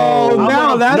 I'm now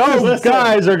gonna- that's no, No listen.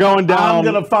 guys are going down. I'm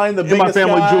gonna find the in my biggest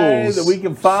family guy jewels. that we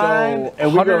can find, so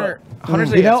and we're gonna.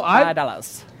 Hunter's You know,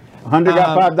 $5. Hunter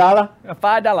got $5?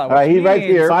 $5. All right, he's right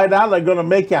here. $5 gonna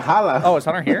make you holla. Oh, is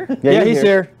Hunter here? yeah, he's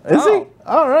here. Is oh. he?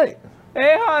 All right.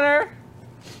 Hey, Hunter.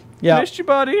 Yeah. Missed you,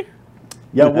 buddy.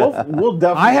 Yeah, we'll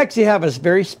definitely. I actually have a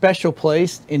very special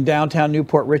place in downtown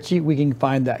Newport Richie. We can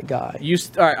find that guy.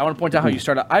 All right, I want to point out how you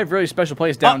started. I have a really special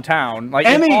place downtown. Like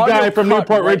Any an audio guy from cut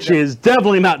Newport right Richie is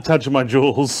definitely not touching my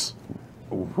jewels.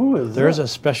 Who is There's that? a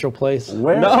special place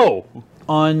Where? No.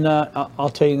 on. I'll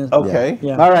tell you. Okay.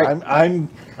 Yeah. All right.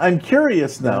 I'm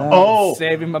curious now. there. Oh.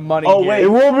 Saving my money. Oh here. wait.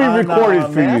 It will be On, recorded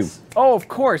for you. Mass? Oh, of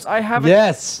course. I have it.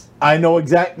 Yes. I know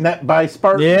exact net by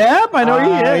Spartan. Yep. I know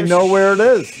he I is. know where it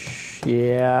is.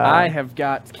 Yeah. I have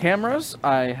got cameras.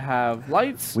 I have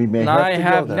lights. We may and have I to go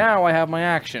have there. now. I have my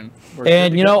action. We're good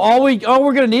And to you go. know, all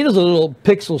we're gonna need is a little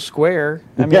pixel square.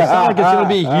 I mean, it's not like it's gonna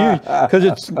be huge because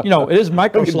it's it is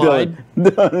micro slide.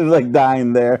 Dylan is like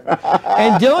dying there.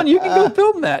 And Dylan, you can go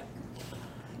film that.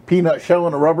 Peanut shell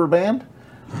and a rubber band.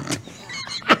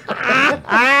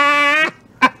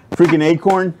 Freaking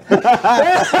acorn.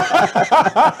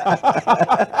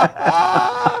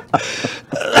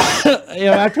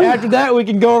 After that, we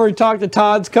can go over and talk to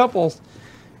Todd's couples.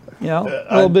 A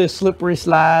little bit of slippery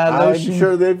slide I'm lotion.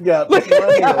 sure they've got plenty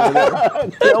over there.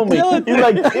 Kill me. He's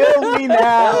like, kill me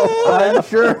now. I'm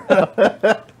sure.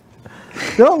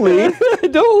 Don't leave.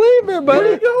 Don't leave here, Where are buddy.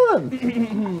 you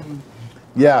going?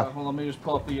 Yeah. Hold on, let me just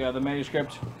pull up the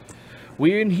manuscript.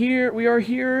 We are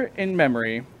here in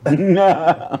memory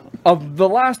of the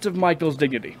last of Michael's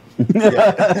dignity.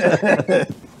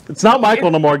 It's not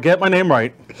Michael no more. Get my name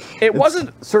right. It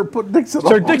wasn't. Sir, put Dixon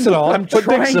Sir on. Dixonall. I'm Put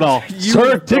trying Dixonall. to use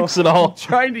Sir the- Dixonall. I'm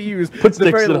trying to use Puts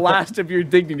the very Dixonall. last of your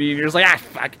dignity, and you're just like,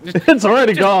 fuck. Just, It's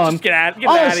already just- gone. Just get out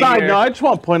On a of side here. note, I just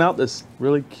want to point out this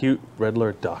really cute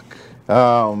Riddler duck.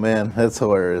 Oh man, that's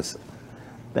hilarious.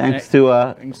 Thanks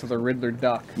to Thanks to the Riddler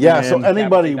duck. Yeah. So Man.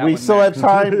 anybody, That we one still there. have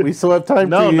time. We still have time.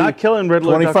 No, for you. not killing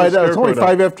Riddler. Duck $25. or Scarecrow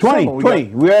 25 Duck. after 20. seven. 20.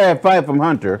 We have 5 from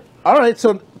Hunter. All right.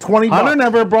 So 20 bucks. Hunter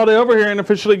never brought it over here and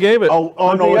officially gave it. Oh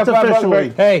Hunter, no, you it's got $5 officially.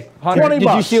 back. Hey, Hunter, 20 did you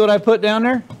bucks. see what I put down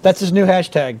there? That's his new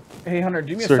hashtag. Hey, Hunter,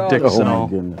 do me a Sir solid. Dixon. Oh, all.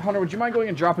 my goodness. Hunter, would you mind going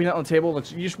and dropping that on the table? You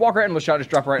just walk right in the shot, just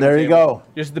drop it right There on the you table. go.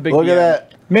 Just the big Look at DM.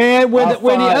 that. Man, when A the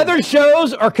 5. other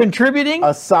shows are contributing,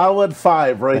 A solid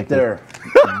 5 right there.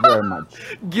 Very much.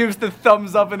 Gives the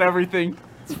thumbs up and everything.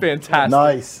 It's fantastic.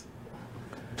 Nice.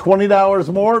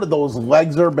 $20 more. Those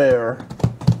legs are bare.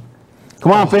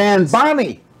 Come on, fans.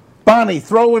 Bonnie,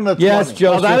 throw in the 20. yes, Oh,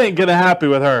 Joseph. that ain't gonna happy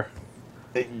with her.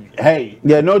 Hey,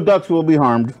 Yeah, no ducks will be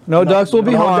harmed. no ducks will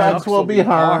be no harmed. ducks will be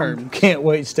harmed. Can't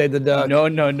wait to stay the duck. No.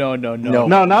 No.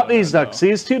 No, not these ducks.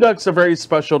 These 2 ducks are very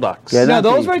special ducks. Yeah, Now, not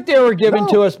those these. right there were given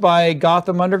to us by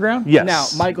Gotham Underground? Yes. Now,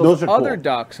 Those Michael's are other cool.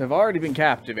 ducks have already been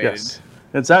captivated. Yes.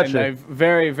 It's And actually. I've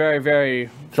very, very, very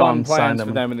John fun plans signed for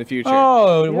them. them in the future.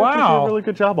 Oh, Yeah, you did a wow. really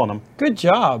good job on them. Good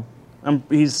job.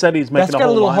 He said he's making That's got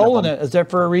a little line of hole in them. it. Is that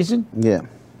for a reason? Yeah.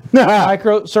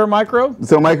 Micro, Sir Micro?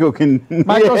 So Michael can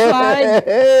Micro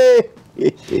slide?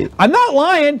 I'm not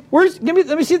lying. Where's? Let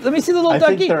me see the little I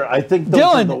ducky. think they're. I think those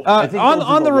are Dylan, I think those are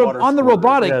on the water on the squirters.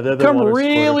 robotic, Yeah, they're the come water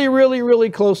really, really, really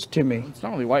close to me. It's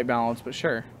not really white balance, but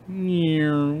sure.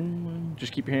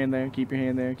 Just keep your hand there. Keep your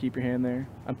hand there. Keep your hand there.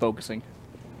 I'm focusing.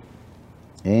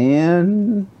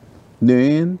 and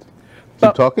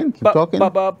keep talking. Keep talking.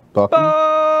 Talking.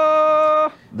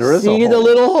 There is See a the hole.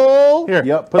 little hole? Here,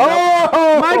 Yep. put that.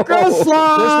 Oh, micro This one has a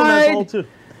slide. hole too.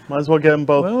 Might as well get them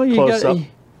both Well, you close got. up.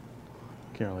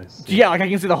 Can't really see. Yeah, like I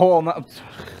can see the hole. In the, I Oh, just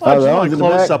that want one's a in the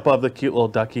close back. up of the cute little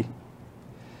ducky.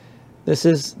 This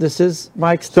is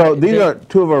Mike's. So these are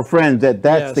two of our friends. That's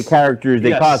Yes. the characters they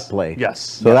Yes. cosplay. Yes.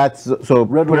 So that's so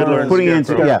Riddler and putting it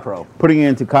into Scarecrow. putting it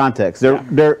into context.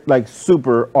 They're like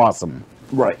super awesome.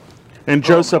 Right. And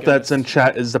Joseph, goodness. that's in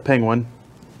chat, is the penguin.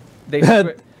 they,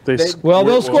 They Well,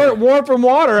 they'll squirt squirt warm from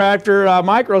water after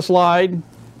micro slide.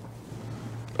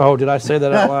 Oh, did I say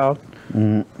that out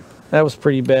loud? That was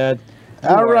pretty bad.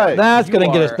 All right. That's You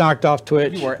gonna get us are- knocked off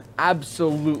Twitch. You are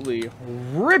absolutely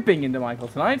ripping into Michael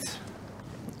tonight.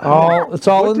 It's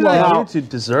all What in did I do love. to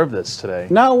deserve this today?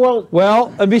 No, well,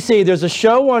 Well, let me see. There's a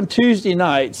show on Tuesday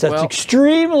nights that's Well-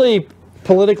 extremely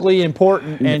politically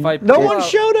important, and I no pull one out-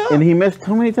 showed up. and he missed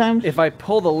how many times? If I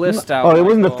pull the list out. Oh, it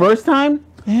wasn't the Michael, first time?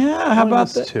 Yeah, how about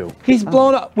missed that? two. He's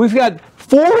blown up. We've got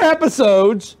 4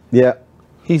 episodes. Yeah,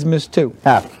 He's missed 2.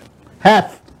 half.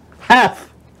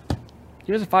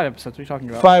 He was 5 episodes. What are you talking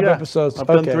about? 5 Yeah, episodes. I've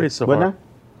done Okay. 3 so What far. now?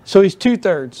 So he's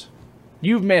 2/3.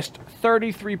 You've missed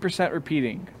 33%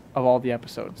 repeating of all the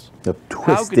episodes. The could you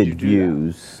twisted do that?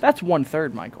 views. That's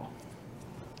 1/3, Michael.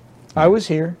 I was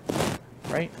here.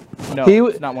 Right? No, He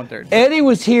it's not 1/3. Eddie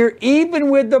was here, even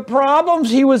with the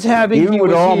problems he was having. Even he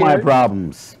with was all my here.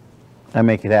 problems, I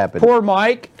make it happen. Poor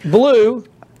Mike, Blue.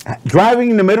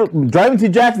 Driving in the middle, driving to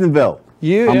Jacksonville.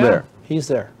 I'm there. He's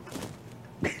there.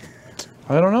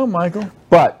 I don't know, Michael.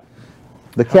 But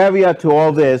the caveat to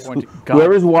all this, Going to God.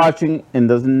 whoever's watching and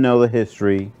doesn't know the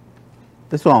history,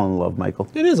 it's all in love, Michael.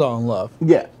 It is all in love.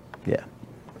 Yeah. Yeah.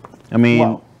 I mean,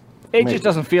 Well, It just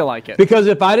doesn't feel like it. Because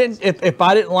if I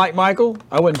didn't like Michael,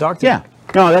 I wouldn't talk to yeah. him.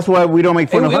 No, that's why we don't make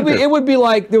fun of Hunter. It would be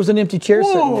like there was an empty chair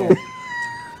sitting there.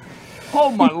 Oh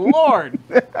my lord!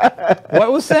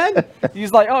 What was said?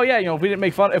 He's like, oh yeah, if we didn't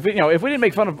make fun, if we didn't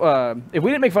make fun of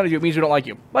you, it means we don't like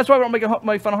you. That's why we don't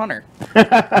make fun of Hunter.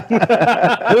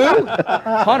 Who?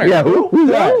 Hunter. Yeah, who's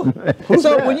that?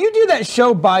 So when you do that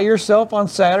show by yourself on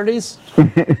Saturdays, who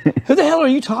the hell are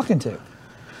you talking to?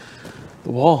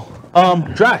 The wall.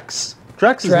 Drax.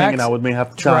 Drax is Drax? hanging out with me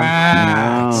half the time.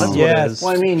 Drax. That's what it Yes. is.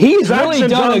 Well, I mean, He's Drax really and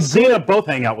done John a Cena good. both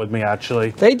hang out with me,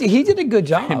 actually. He did a good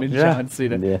job. Him and Yeah. John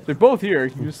Cena. Yeah. They're both here.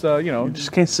 You just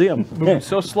Just can't see him. moving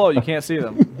so slow you can't see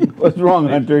them. What's wrong,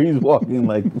 Hunter? He's walking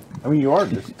like. I mean, you are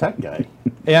just a tech guy.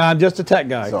 Yeah, I'm just a tech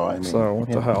guy. So, I mean, what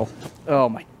the hell? Oh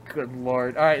my good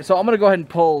lord! All right, so I'm gonna go ahead and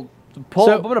pull.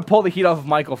 So- I'm gonna pull the heat off of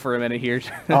Michael for a minute here.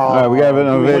 All right, we got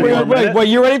another video. Wait,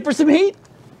 you ready for some heat?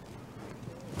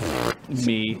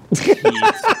 Me. Heat.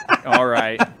 All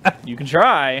right, you can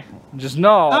try. Just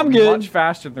know I'm good. much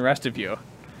faster than the rest of you.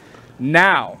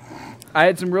 Now, I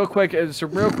had some real quick news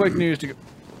to go.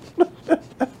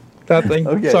 Nothing.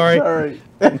 Okay. Sorry.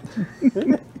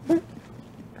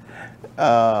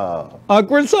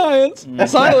 Awkward science.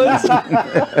 Silence.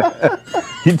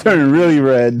 He's turning really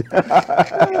red.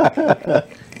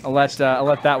 I'll let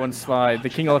that one slide. The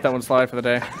king will let that one slide for the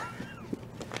day.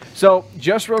 So,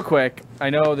 just real quick, I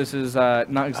know this is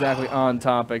not exactly on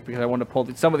topic because I want to pull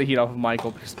some of the heat off of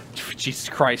Michael because, Jesus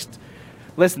Christ.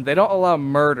 Listen, they don't allow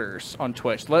murders on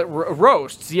Twitch.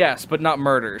 Roasts, yes, but not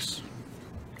murders.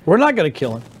 We're not going to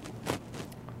kill him.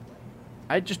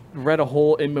 I just read a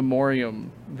whole in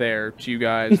memoriam there to you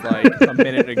guys like a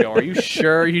minute ago. Are you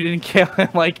sure you didn't kill him?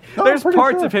 Like, No, there's pretty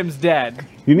parts sure. of him's dead.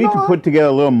 You need to put together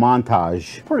a little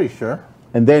montage Pretty sure.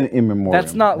 and then in memoriam.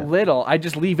 That's not little. I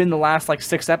just leave in the last like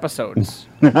 6 episodes.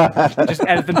 Just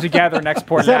edit them together and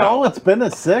export Is it that out. all it's been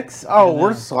at 6? Oh,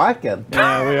 we're slacking.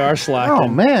 Yeah, we are slacking. Oh,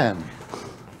 man.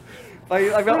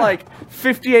 Like, I've got like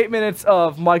 58 minutes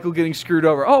of Michael getting screwed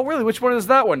over. Oh, really? Which one is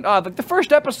that one? Like the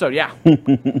first episode. Yeah. Why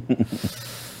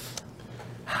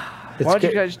don't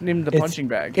you guys name the punching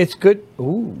bag? It's good.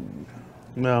 Ooh.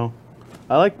 No.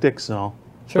 I like Dixonal.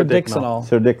 Sir Or Dicknall. Dixonall.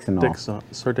 Sir Dixon.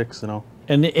 Sir Dixonal.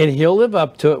 And he'll live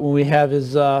up to it when we have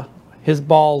his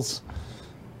balls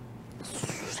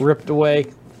ripped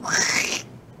away.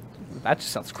 That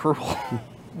just sounds cruel. I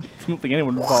don't think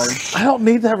anyone would bother. I don't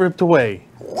need that ripped away.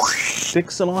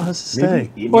 Dixonal has to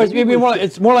stay. Or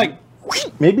it's more like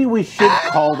Maybe we should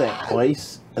call that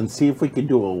place and see if we can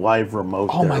do a live remote.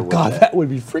 Oh my there with God, it. that would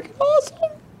be freaking awesome.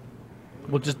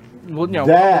 We'll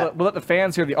That- let the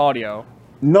fans hear the audio.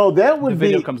 No, that would The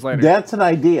video be. comes later. That's an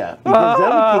idea because then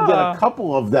we can get a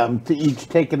couple of them to each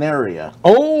take an area.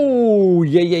 Oh,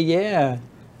 yeah.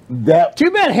 That Too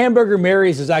bad Hamburger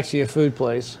Mary's is actually a food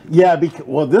place. yeah. Because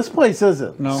well, this place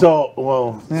isn't. No. So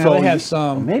well, Yeah, so they have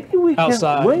some Maybe we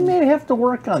outside. can. We may have to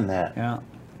work on that.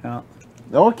 Yeah.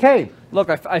 Okay. Look,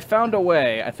 I found a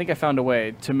way. I think I found a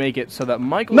way to make it so that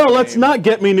Michael's No, let's name- not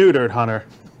get me neutered, Hunter.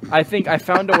 I think I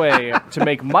found a way to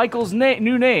make Michael's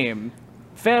new name,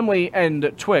 family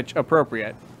and Twitch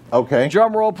appropriate. Okay.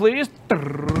 Drum roll, please. All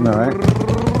right.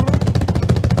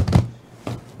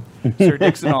 Sir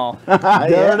Dixon all.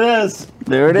 There it is.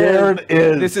 There it is. There it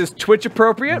is. This is Twitch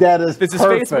appropriate. That is This is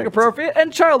perfect. Facebook appropriate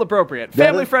and child appropriate. That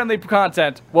Family friendly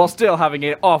content while still having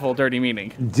an awful dirty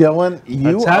meaning. Dylan,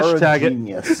 you Let's are a hashtag it.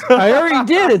 genius. I already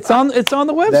did. It's on the That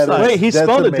website. is- Wait, he that's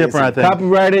spelled it amazing. different, I think.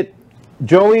 Copyright it.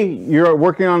 Joey, you're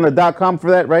working on the .com for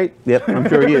that, right? Yep, I'm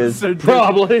sure he is. Sir Dixon.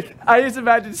 Probably. I just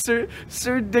imagine Sir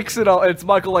Dixon all, and it's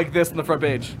Michael like this on the front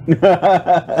page. like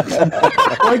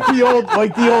the old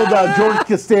George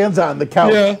Costanza on the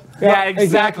couch. Yeah,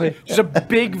 exactly. Just a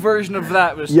big version of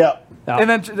that. Was, Yep. And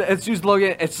then it's used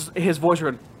Logan. It's his voice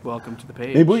word. Welcome to the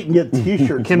page. Maybe we can get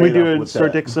T-shirts. Can we made do up a with Sir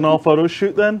that. Dixon all photo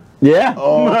shoot then? Yeah.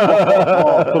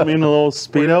 Put me in a little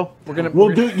Speedo. We're gonna. We'll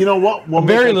do. You know what? We'll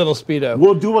Very make a- little speedo.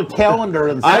 We'll do a calendar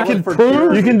and I sell can it for prove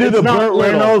charity. You can do the It's not Burt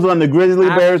little. Reynolds on the grizzly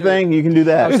bear After- thing. You can do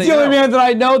that. It's the only man that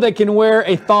I know that can wear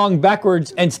a thong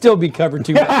backwards and still be covered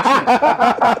too much.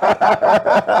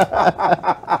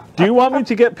 Do you want me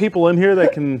to get people in here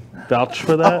that can vouch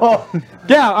for that?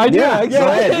 Yeah, I do. Yeah, go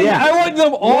ahead, yeah. I want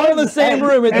them all in the same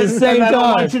room at the same and I don't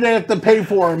time. want you to have to pay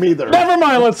for them either. Never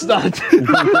mind, let's not.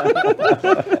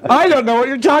 I don't know what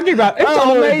you're talking about. It's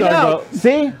all made up.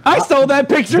 See? I stole that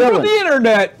picture from Dylan. the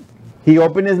internet. He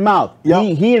opened his mouth.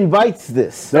 Yep. He invites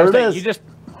this. There it Thursday, is. You just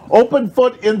Open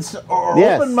foot insert or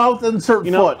Yes. open mouth insert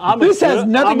You know, foot. This has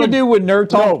nothing to do with Nerd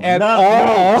Talk No, at not-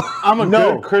 all. I'm a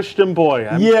No. good Christian boy.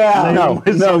 I'm Yeah. naming No,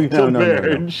 myself no, to no, no, no.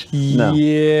 marriage. No.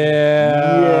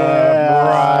 Yeah.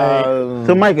 Right.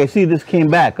 So, Mike, I see this came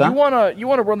back, huh? you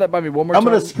wanna run that by me one more I'm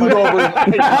time? gonna scoot over.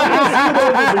 I'm gonna scoot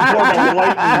over before the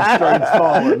lightning starts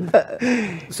falling.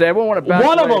 Say everyone want to back.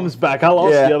 One of away. them's back. I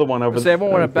lost Yeah. the other one over Say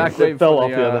everyone want to back away. It fell for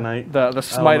off the other night. The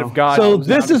smite of God. So comes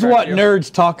down this to is what correct you.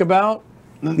 nerds talk about.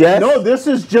 Yes. No, this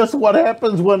is just what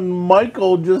happens when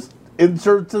Michael just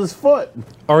inserts his foot,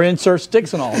 Or insert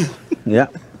sticks and all. Yeah.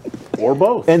 or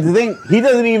both. And the thing, he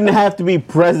doesn't even have to be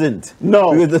present.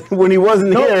 No. Because when he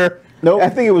wasn't Nope. here, Nope. I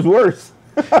think it was worse.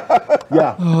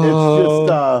 Yeah, it's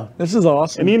just. This is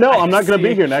awesome. And you know, I'm not going to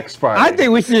be here next Friday. I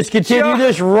think we should just continue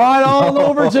this right on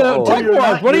over to Tech You're Walk.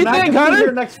 not- What do you you're not think, gonna be here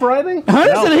Hunter? next Friday?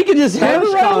 Hunter said he could just hit it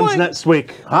right FetishCon's away. next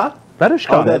week. Huh? FetishCon.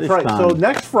 Oh, that's is right. fine. So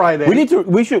next Friday. We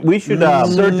should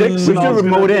Sir Dixon. we should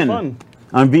remote in Fun.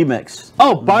 on VMix.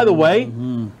 Oh, by the way,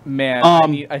 Man,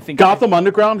 I think Gotham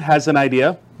Underground has an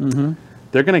idea.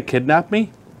 They're going to kidnap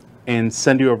me and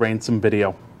send you a ransom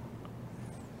video.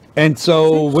 And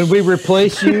so when we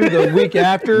replace you the week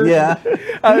after, Yeah.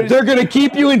 they're going to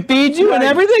keep you and feed you and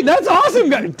everything. That's awesome.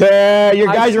 You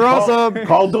guys are awesome.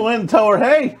 Call Dylan and tell her,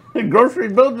 hey, the grocery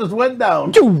bill just went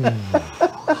down.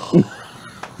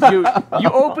 you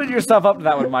open yourself up to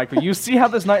that one, Michael. You see how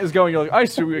this night is going. You're like, I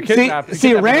see we were kidnapped.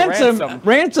 See, kidnapped with a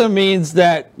ransom means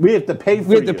that We have to pay for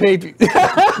we have to pay.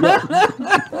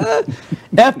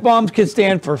 F-bombs can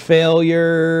stand for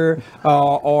failure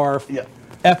or Yeah.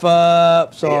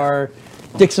 F-ups or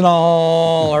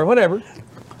Dixonol or whatever.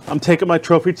 I'm taking my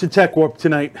trophy to Tech Warp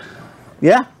tonight.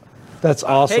 Yeah. That's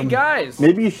awesome. Hey guys,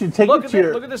 Maybe you should take look it at to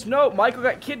your. look at this note. Michael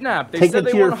got kidnapped. They Take said it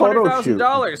they to your won photo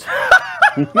 $100,000.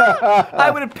 I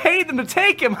would have paid them to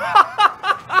take him.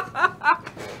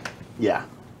 Yeah.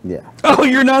 Yeah. Oh,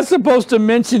 you're not supposed to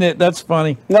mention it. That's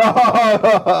funny.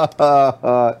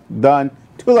 Done.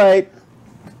 Too late.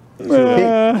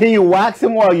 Can you wax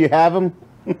him while you have him?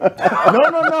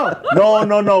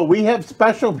 No. We have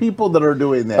special people that are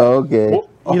doing that. Okay.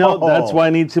 You know, that's Oh. why I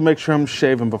need to make sure I'm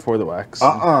shaving before the wax.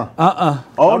 Oh I've no.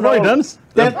 already done this.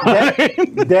 That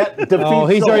defeats Oh,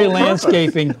 he's the already whole purpose.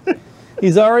 landscaping.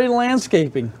 He's already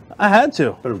landscaping. I had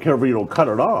to. But be careful you don't cut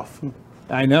it off.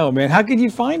 I know, man. How could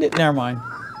you find it? Never mind.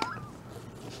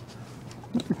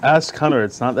 Ask Hunter.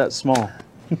 It's not that small.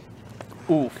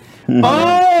 Oof.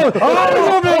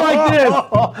 Oh, moving like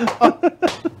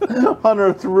this.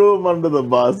 Hunter threw him under the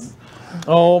bus.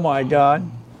 Oh my God.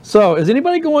 So, is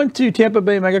anybody going to Tampa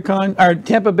Bay MegaCon or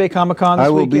Tampa Bay Comic Con this I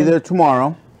will weekend? be there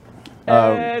tomorrow,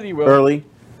 Eddie will. early.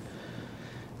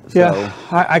 Yeah,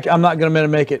 I'm not going to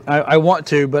make it. I want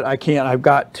to, but I can't. I've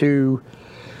got to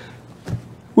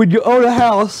when you own a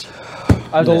house,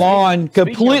 the lawn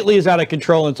Speaking completely is out of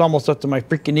control, and it's almost up to my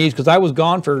freaking knees because I was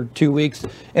gone for 2 weeks,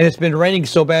 and it's been raining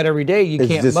so bad every day you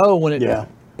can't just- mow when it yeah.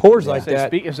 pours like that.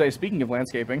 Speaking of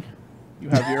landscaping, you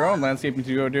have your own landscaping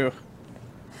to go do.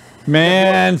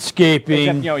 Manscaping.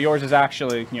 Except, you know, yours is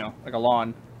actually, you know, like a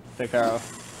lawn to take care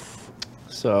of.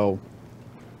 So,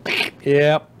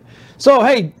 yep. So,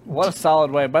 hey, What a solid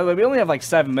way. By the way, we only have like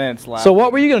 7 minutes left. so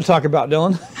what were you going to talk about,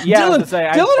 Dylan? Yeah, I was Dylan,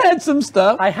 gonna say, Dylan had some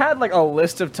stuff. I had like a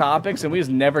list of topics and we just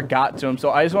never got to them. So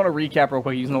I just want to recap real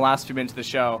quick using the last few minutes of the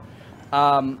show.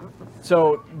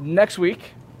 So next week,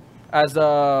 as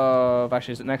of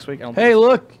actually, is it next week? I don't Hey,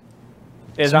 look.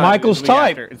 it's Michael's it's the week type.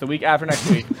 after. It's the week after next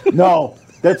week. No,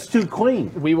 that's too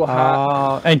clean. We will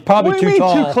have. And probably What do too you mean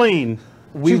tall. too clean?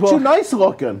 We She's will. too nice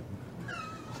looking.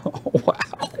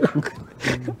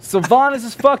 Sylvanas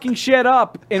is fucking shit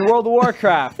up in World of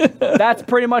Warcraft. That's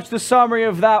pretty much the summary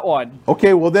of that one.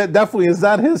 Okay, well that definitely is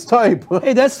not his type.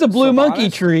 Hey, that's the blue monkey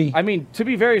Sylvanas- tree. I mean, to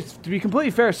be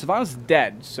completely fair, Sylvanas is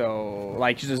dead. So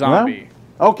like she's a zombie.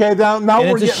 Okay, now and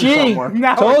we're it's a getting she. somewhere.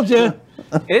 No. Told you.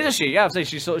 It is a she. Yeah, I'd say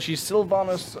she's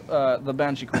Sylvanas, the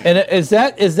Banshee Queen. And is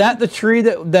that the tree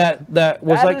that was That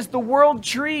like? is the world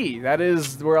tree. That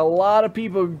is where a lot of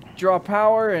people draw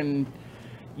power, and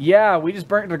yeah, we just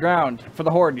burnt to the ground for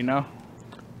the Horde, you know?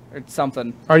 It's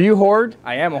something. Are you Horde?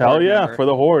 I am a Hell Horde yeah, member. for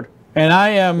the Horde. And I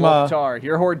am. Loktar.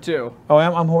 You're a Horde too. Oh,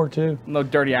 I'm Horde too. No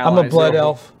dirty I'm allies. a blood You're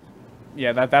elf.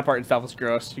 Yeah, that part itself is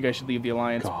gross. You guys should leave the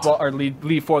Alliance. Well, or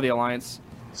leave for the Alliance.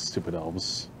 Stupid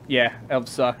elves. Yeah,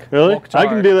 elves suck. Really? Loktar. I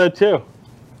can do that too.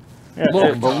 Yeah,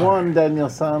 Look. Number one,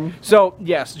 Daniel-san. So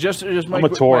yes, just my I'm a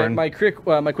Tauren. my quick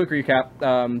recap.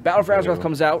 Battle for Azeroth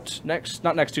comes out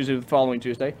not next Tuesday, the following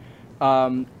Tuesday.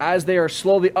 As they are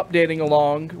slowly updating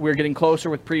along, we're getting closer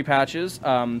with pre-patches.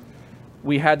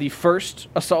 We had the first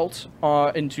assault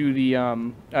into the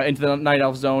Night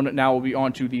Elf zone. Now we'll be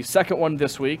on to the second one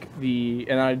this week.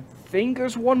 And I think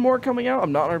there's one more coming out.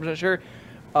 I'm not 100% sure.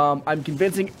 I'm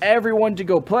convincing everyone to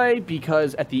go play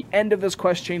because at the end of this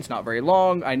quest chain, it's not very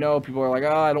long. I know people are like,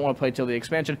 oh, I don't want to play till the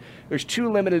expansion. There's 2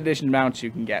 limited edition mounts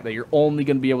you can get that you're only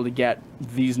going to be able to get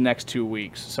these next 2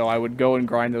 weeks. So I would go and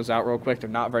grind those out real quick. They're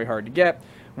not very hard to get.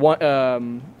 One,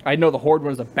 I know the Horde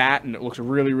one is a bat, and it looks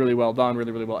really, really well done,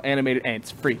 really, really well animated, and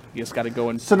it's free. You just got to go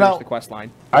and finish now- the quest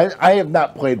line. I have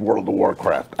not played World of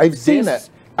Warcraft. I've seen This it.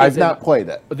 I've is not played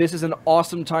it. This is an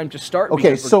awesome time to start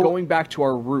Okay, because so we're going back to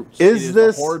our roots. is It is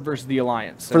this- the Horde versus the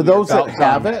Alliance? For and we are those that about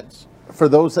have zombies.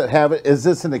 it, is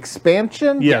this an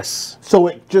expansion? Yes. So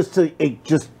it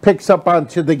just picks up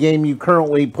onto the game you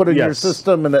currently put in your Yes.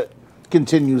 system, and it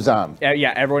continues on.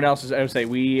 Yeah, everyone else is. I would say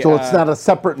we. So it's not a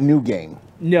separate new game.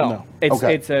 No, it's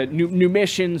Okay. it's a new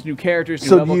missions, new characters. New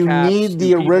So level do you caps, need new the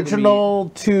people to meet.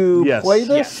 original to Yes. play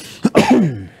this?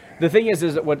 The thing is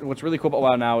that what's really cool about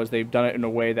WoW now is they've done it in a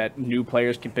way that new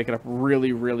players can pick it up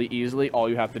really, really easily. All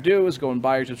you have to do is go and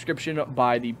buy your subscription,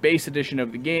 buy the base edition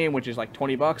of the game, which is like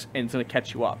 $20, and it's gonna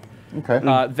catch you up.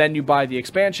 Okay. Then you buy the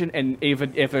expansion, and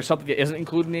even if there's something that isn't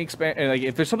included in the expansion, like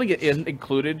if there's something that isn't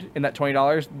included in that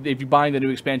 $20, if you're buying the new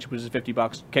expansion, which is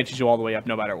 $50, catches you all the way up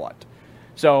no matter what.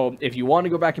 So if you want to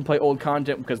go back and play old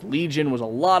content, because Legion was a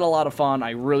lot of fun,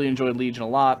 I really enjoyed Legion a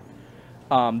lot.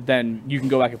 Then you can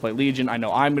go back and play Legion. I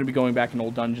know I'm going to be going back in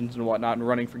old dungeons and whatnot and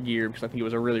running for gear because I think it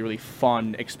was a really, really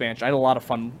fun expansion. I had a lot of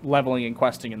fun leveling and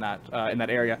questing in that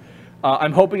area.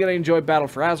 I'm hoping that I enjoy Battle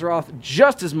for Azeroth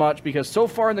just as much because so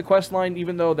far in the quest line,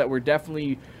 even though that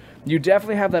you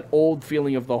definitely have that old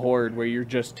feeling of the Horde where you're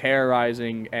just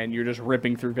terrorizing and you're just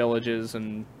ripping through villages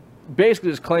and basically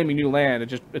just claiming new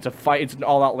land. It's a fight. It's an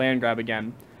all-out land grab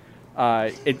again.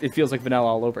 It feels like vanilla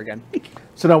all over again.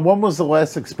 So now, when was the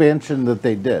last expansion that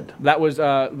they did? That was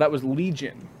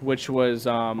Legion, which was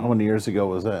How many years ago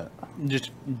was that?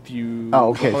 just a few. Oh,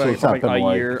 okay, so it's not like been a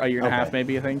like- year and a half, okay.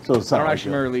 maybe I think. So it's I not don't like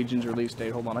actually it. remember Legion's release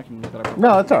date. Hold on, I can look that up.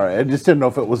 No, it's all right. I just didn't know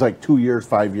if it was like 2 years,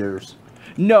 5 years.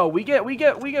 No, we get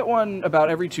one about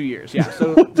every 2 years. Yeah.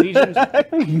 So Legion's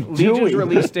doing?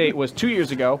 release date was 2 years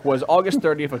ago. Was August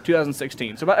 30th of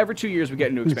 2016. So about every 2 years we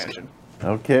get a new expansion.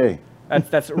 Okay.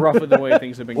 That's roughly the way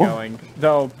things have been going.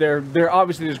 Though there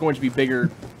obviously there's going to be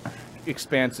bigger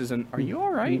expanses. And are you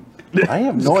all right? I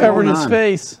have It's no covered in idea. on?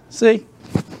 space. See?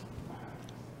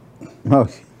 Oh,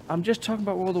 I'm just talking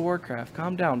about World of Warcraft.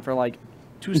 Calm down for like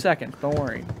 2 seconds. Don't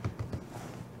worry.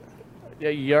 Yeah,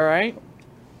 you all right?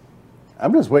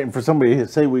 I'm just waiting for somebody to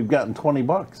say we've gotten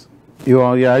 $20.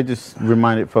 yeah, I just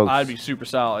reminded folks. I'd be super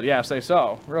solid. Yeah, say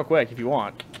so. Real quick if you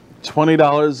want.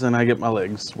 $20 and I get my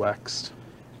legs waxed.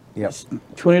 Yep.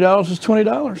 $20 is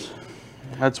 $20.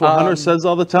 That's what Hunter says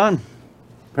all the time.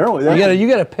 Apparently, You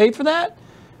gotta pay for that?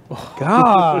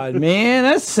 God, man,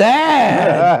 that's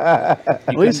sad.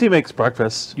 At least he makes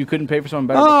breakfast. You couldn't pay for someone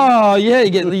better. Oh yeah, you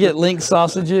get link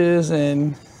sausages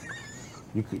and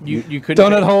You couldn't.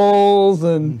 donut holes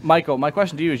and. Michael, my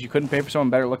question to you is: you couldn't pay for someone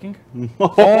better looking?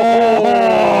 Oh,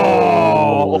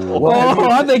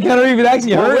 I think I don't even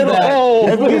actually heard that.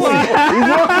 He's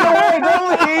walking away.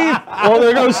 Don't leave. Oh,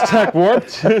 there goes Tech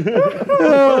Warped.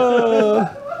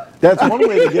 That's one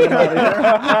way to get him out of here.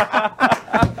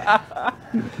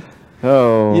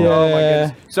 Oh. Yeah. Oh my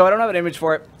goodness. So I don't have an image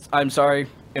for it. I'm sorry,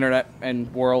 internet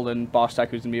and world and Boss Tech,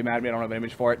 who's gonna be mad at me. I don't have an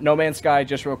image for it. No Man's Sky,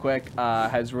 just real quick,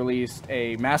 has released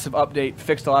a massive update,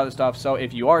 fixed a lot of the stuff. So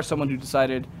if you are someone who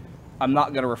decided I'm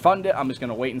not gonna refund it, I'm just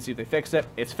gonna wait and see if they fix it,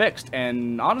 it's fixed.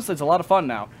 And honestly, it's a lot of fun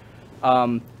now.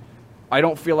 I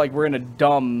don't feel like we're in a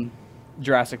dumb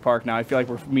Jurassic Park now. I feel like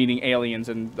we're meeting aliens,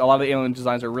 and a lot of the alien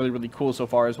designs are really, really cool so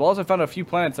far. As well as I found a few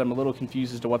planets I'm a little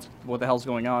confused as to what the hell's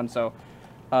going on. So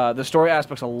the story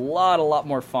aspect's a lot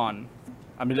more fun.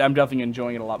 I'm definitely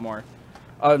enjoying it a lot more.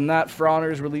 Other than that, For Honor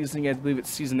is releasing, I believe it's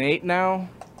Season 8 now.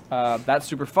 That's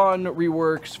super fun.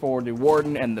 Reworks for the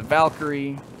Warden and the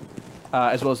Valkyrie,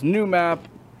 as well as new map.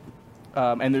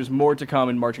 And there's more to come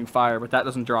in Marching Fire, but that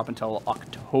doesn't drop until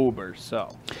October. So,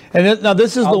 And now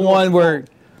this is the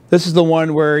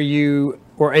one where you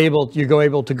go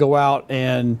able to go out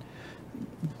and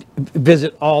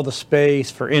visit all the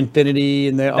space for Infinity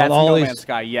and that's all No these. Man's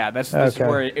Sky. Yeah, this is Okay.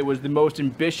 where it was the most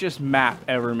ambitious map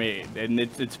ever made, and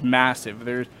it's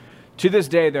massive. To this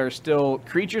day, there are still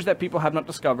creatures that people have not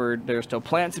discovered. There are still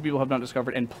plants that people have not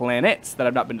discovered, and planets that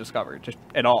have not been discovered just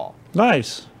at all.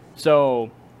 Nice.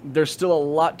 So there's still a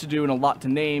lot to do and a lot to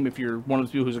name. If you're one of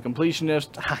those people who's a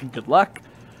completionist, good luck.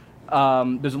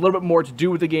 There's a little bit more to do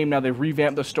with the game now. They've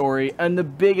revamped the story, and the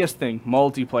biggest thing,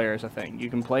 multiplayer is a thing. You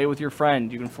can play with your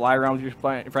friend. You can fly around with your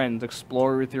friends,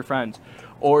 explore with your friends,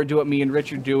 or do what me and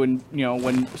Richard do. And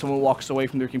when someone walks away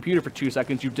from their computer for 2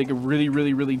 seconds, you dig a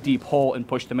really deep hole and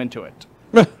push them into it.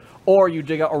 Or you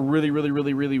dig out a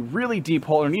really deep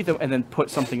hole underneath them and then put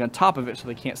something on top of it so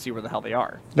they can't see where the hell they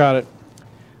are. Got it.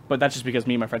 But that's just because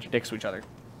me and my friends are dicks to each other.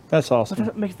 That's awesome.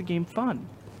 That makes the game fun.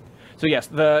 So yes,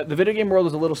 the video game world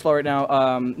is a little slow right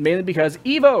now, mainly because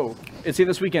EVO is here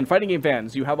this weekend. Fighting game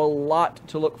fans, you have a lot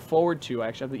to look forward to. I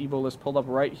actually have the EVO list pulled up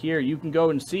right here. You can go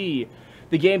and see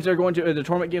the games that are going to, the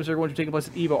tournament games that are going to take place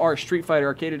at EVO are Street Fighter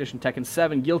Arcade Edition, Tekken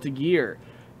 7, Guilty Gear,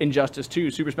 Injustice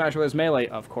 2, Super Smash Bros. Melee,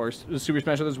 of course, Super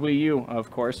Smash Bros. Wii U, of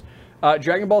course,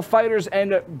 Dragon Ball FighterZ,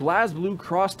 and BlazBlue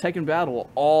Cross Tekken Battle will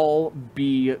all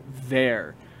be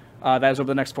there. That is over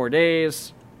the next 4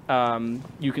 days.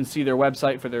 You can see their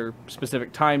website for their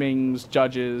specific timings,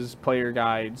 judges, player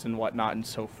guides, and whatnot, and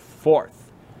so forth.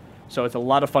 So it's a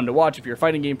lot of fun to watch if you're a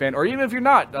fighting game fan, or even if you're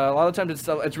not. A lot of times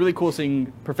it's really cool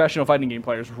seeing professional fighting game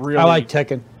players. Really, I like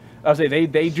Tekken. I would say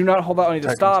they do not hold out any of the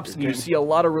Tekken's a stops, good and you game. see a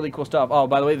lot of really cool stuff. Oh,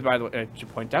 by the way, I should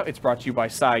point out, it's brought to you by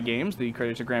Psy Games, the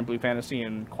creators of Grand Blue Fantasy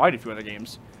and quite a few other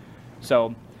games.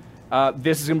 So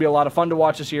this is going to be a lot of fun to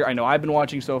watch this year. I know I've been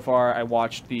watching so far. I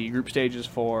watched the group stages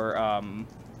for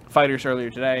Fighters earlier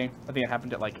today. I think it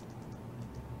happened at I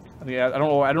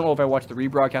don't know if I watched the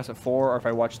rebroadcast at 4 or if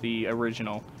I watched the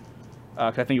original.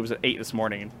 'Cause I think it was at 8 this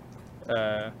morning.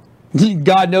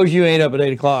 God knows you ain't up at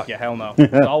 8 o'clock. Yeah, hell no.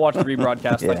 I'll watch the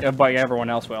rebroadcast like everyone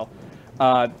else will.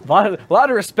 A lot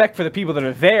of respect for the people that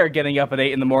are there, getting up at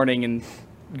 8 in the morning and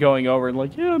going over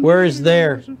and yeah. Where is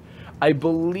there? I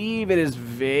believe it is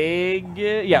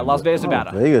Vegas. Yeah, Las Vegas,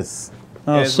 Nevada. Vegas.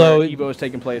 Oh, Is so where EVO is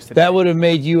taking place today. that would have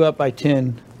made you up by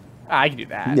 10. I can do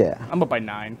that. Yeah. I'm up by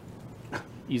 9.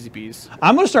 Easy peas.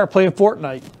 I'm gonna start playing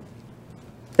Fortnite.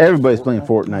 Everybody's playing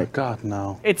Fortnite. God,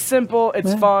 no. It's simple.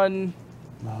 It's fun.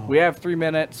 We have 3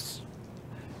 minutes.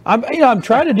 I'm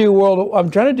trying to do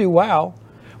WoW.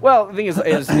 Well, the thing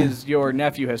is your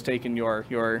nephew has taken your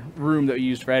room that you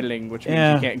used for editing, which means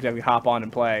Yeah. you can't exactly hop on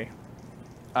and play.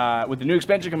 With the new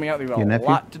expansion coming out, we've got Your a nephew?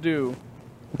 lot to do.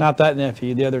 Not that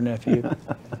nephew, the other nephew.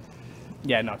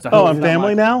 Yeah, no, it's not. Oh, it's I'm not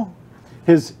family mine. now?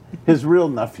 His real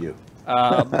nephew.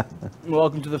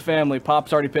 Welcome to the family.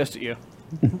 Pop's already pissed at you.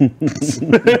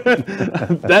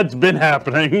 That's been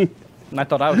happening. And I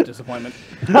thought I was a disappointment.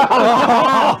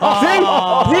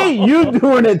 See, you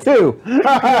doing it too.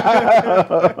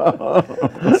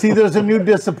 See, there's a new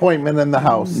disappointment in the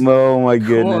house, Oh my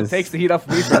goodness. Well, it takes the heat off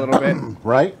me for a little bit.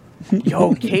 right?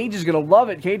 Yo, Cage is gonna love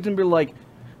it. Cage is gonna be like,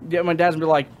 yeah, my dad's gonna be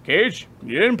like, Cage,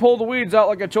 you didn't pull the weeds out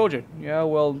like I told you. Yeah,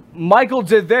 well, Michael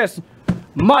did this.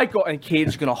 Michael, and Cage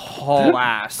is gonna haul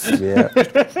ass. Yeah.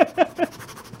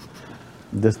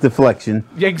 This deflection.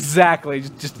 Exactly.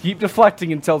 Just keep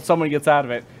deflecting until someone gets out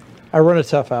of it. I run a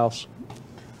tough house.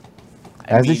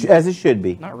 As it should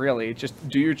be. Not really. Just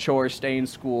do your chores, stay in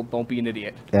school, don't be an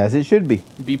idiot. As it should be.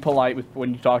 Be polite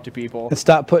when you talk to people. And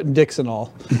stop putting dicks and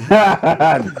all.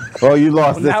 Oh, you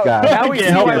lost this guy. Now we see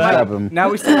help why that.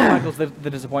 Michael's the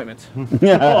disappointment.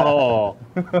 Oh.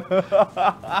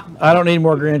 I don't need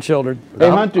more grandchildren. Hey,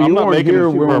 Hunter, I'm you not weren't making here a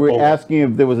when we Super were Bowl. asking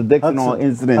if there was a Dixon Hall Hudson-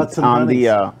 incident Hudson on the.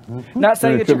 Bunnies. Not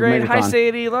saying that you're great. Hi, Marathon.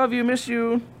 Sadie. Love you. Miss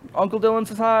you. Uncle Dylan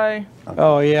says hi.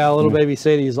 Oh yeah, little baby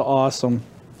Sadie is awesome.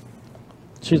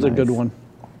 She's a good one.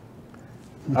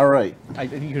 All right. I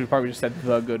think you could have probably just said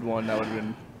the good one. That would have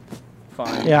been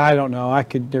fine. Yeah, I don't know. I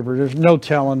could never. There's no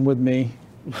telling with me.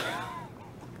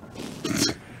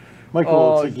 Michael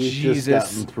Oh, looks like he's Jesus.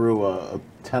 just gotten through a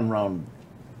 10-round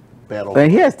battle.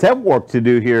 And he has temp work to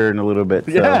do here in a little bit.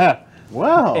 So. Yeah.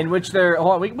 Wow. In which they're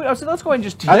hold on. So let's go ahead and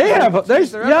just. They have.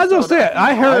 There's, their yeah, I was gonna episode. say it.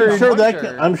 I heard.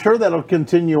 I'm sure that'll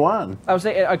continue on. I was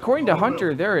saying, according to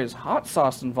Hunter, there is hot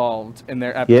sauce involved in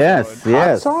their episode. Yes,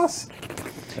 yes. Sauce?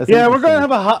 That's Yeah, we're interesting. going to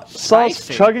have a hot sauce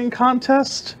Spicy. chugging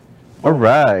contest. All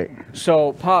right.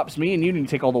 So, Pops, me and you need to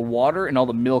take all the water and all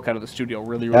the milk out of the studio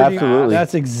really, really Absolutely.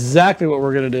 That's exactly what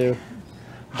we're gonna do.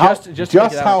 fast. Just to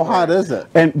make it out how of hot order. is it?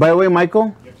 And by the way,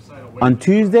 Michael, on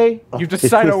Tuesday, You have to it's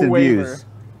sign a Twisted waiver. Views.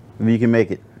 If you can make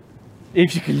it.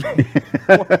 If you can.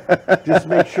 Just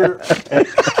make sure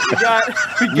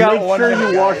we got one. you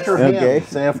minute, wash guys. your Okay.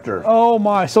 hands after. Oh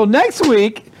my! So next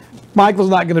week, Michael's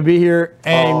not gonna be here,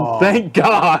 and Thank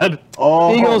God.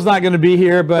 Oh, Eagle's not gonna be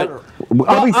here, but.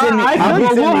 I'll be sending. I'll be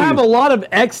We'll sending have a you. lot of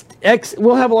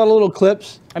we'll have a lot of little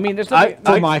clips I mean, there's I, nothing.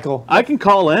 for I, Michael. I can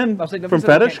call in I'll say that from this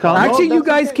isn't- FetishCon. Actually, you that's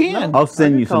guys okay. can. I'll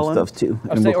send I you can call some in. stuff too,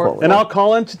 I'll and say, we'll or- call it. And I'll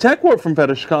call in to TechWarp from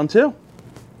FetishCon too.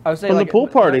 I would say From the like pool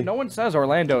party. No one says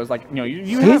Orlando is like you.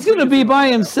 He's gonna be by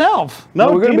himself.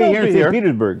 No, we're gonna be Dina will here in St.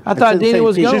 Petersburg. I thought in Dina St.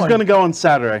 was Pete. going. She's going to go on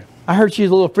Saturday. I heard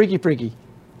she's a little freaky.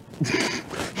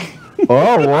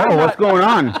 Oh, whoa, what's going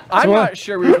on? I'm not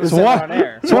sure we were sitting on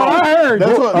air. That's what I heard.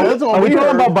 That's what Are we we talking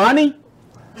heard. about Bonnie?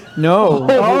 No.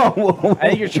 Oh, I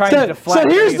think you're trying to So, deflect. so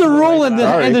here's the rule in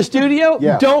Sorry. the studio.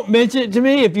 Yeah. Don't mention it to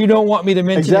me if you don't want me to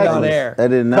mention it on Exactly. air. I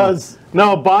didn't know. Because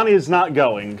No, Bonnie is not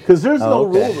going. there's no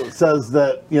okay. rule that says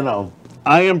that,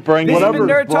 I am bringing This has been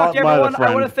whatever Nerd Talk, brought by the everyone. I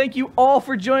friend. want to thank you all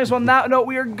for joining us. On that note,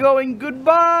 we are going.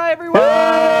 Goodbye, everyone.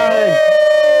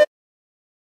 Bye.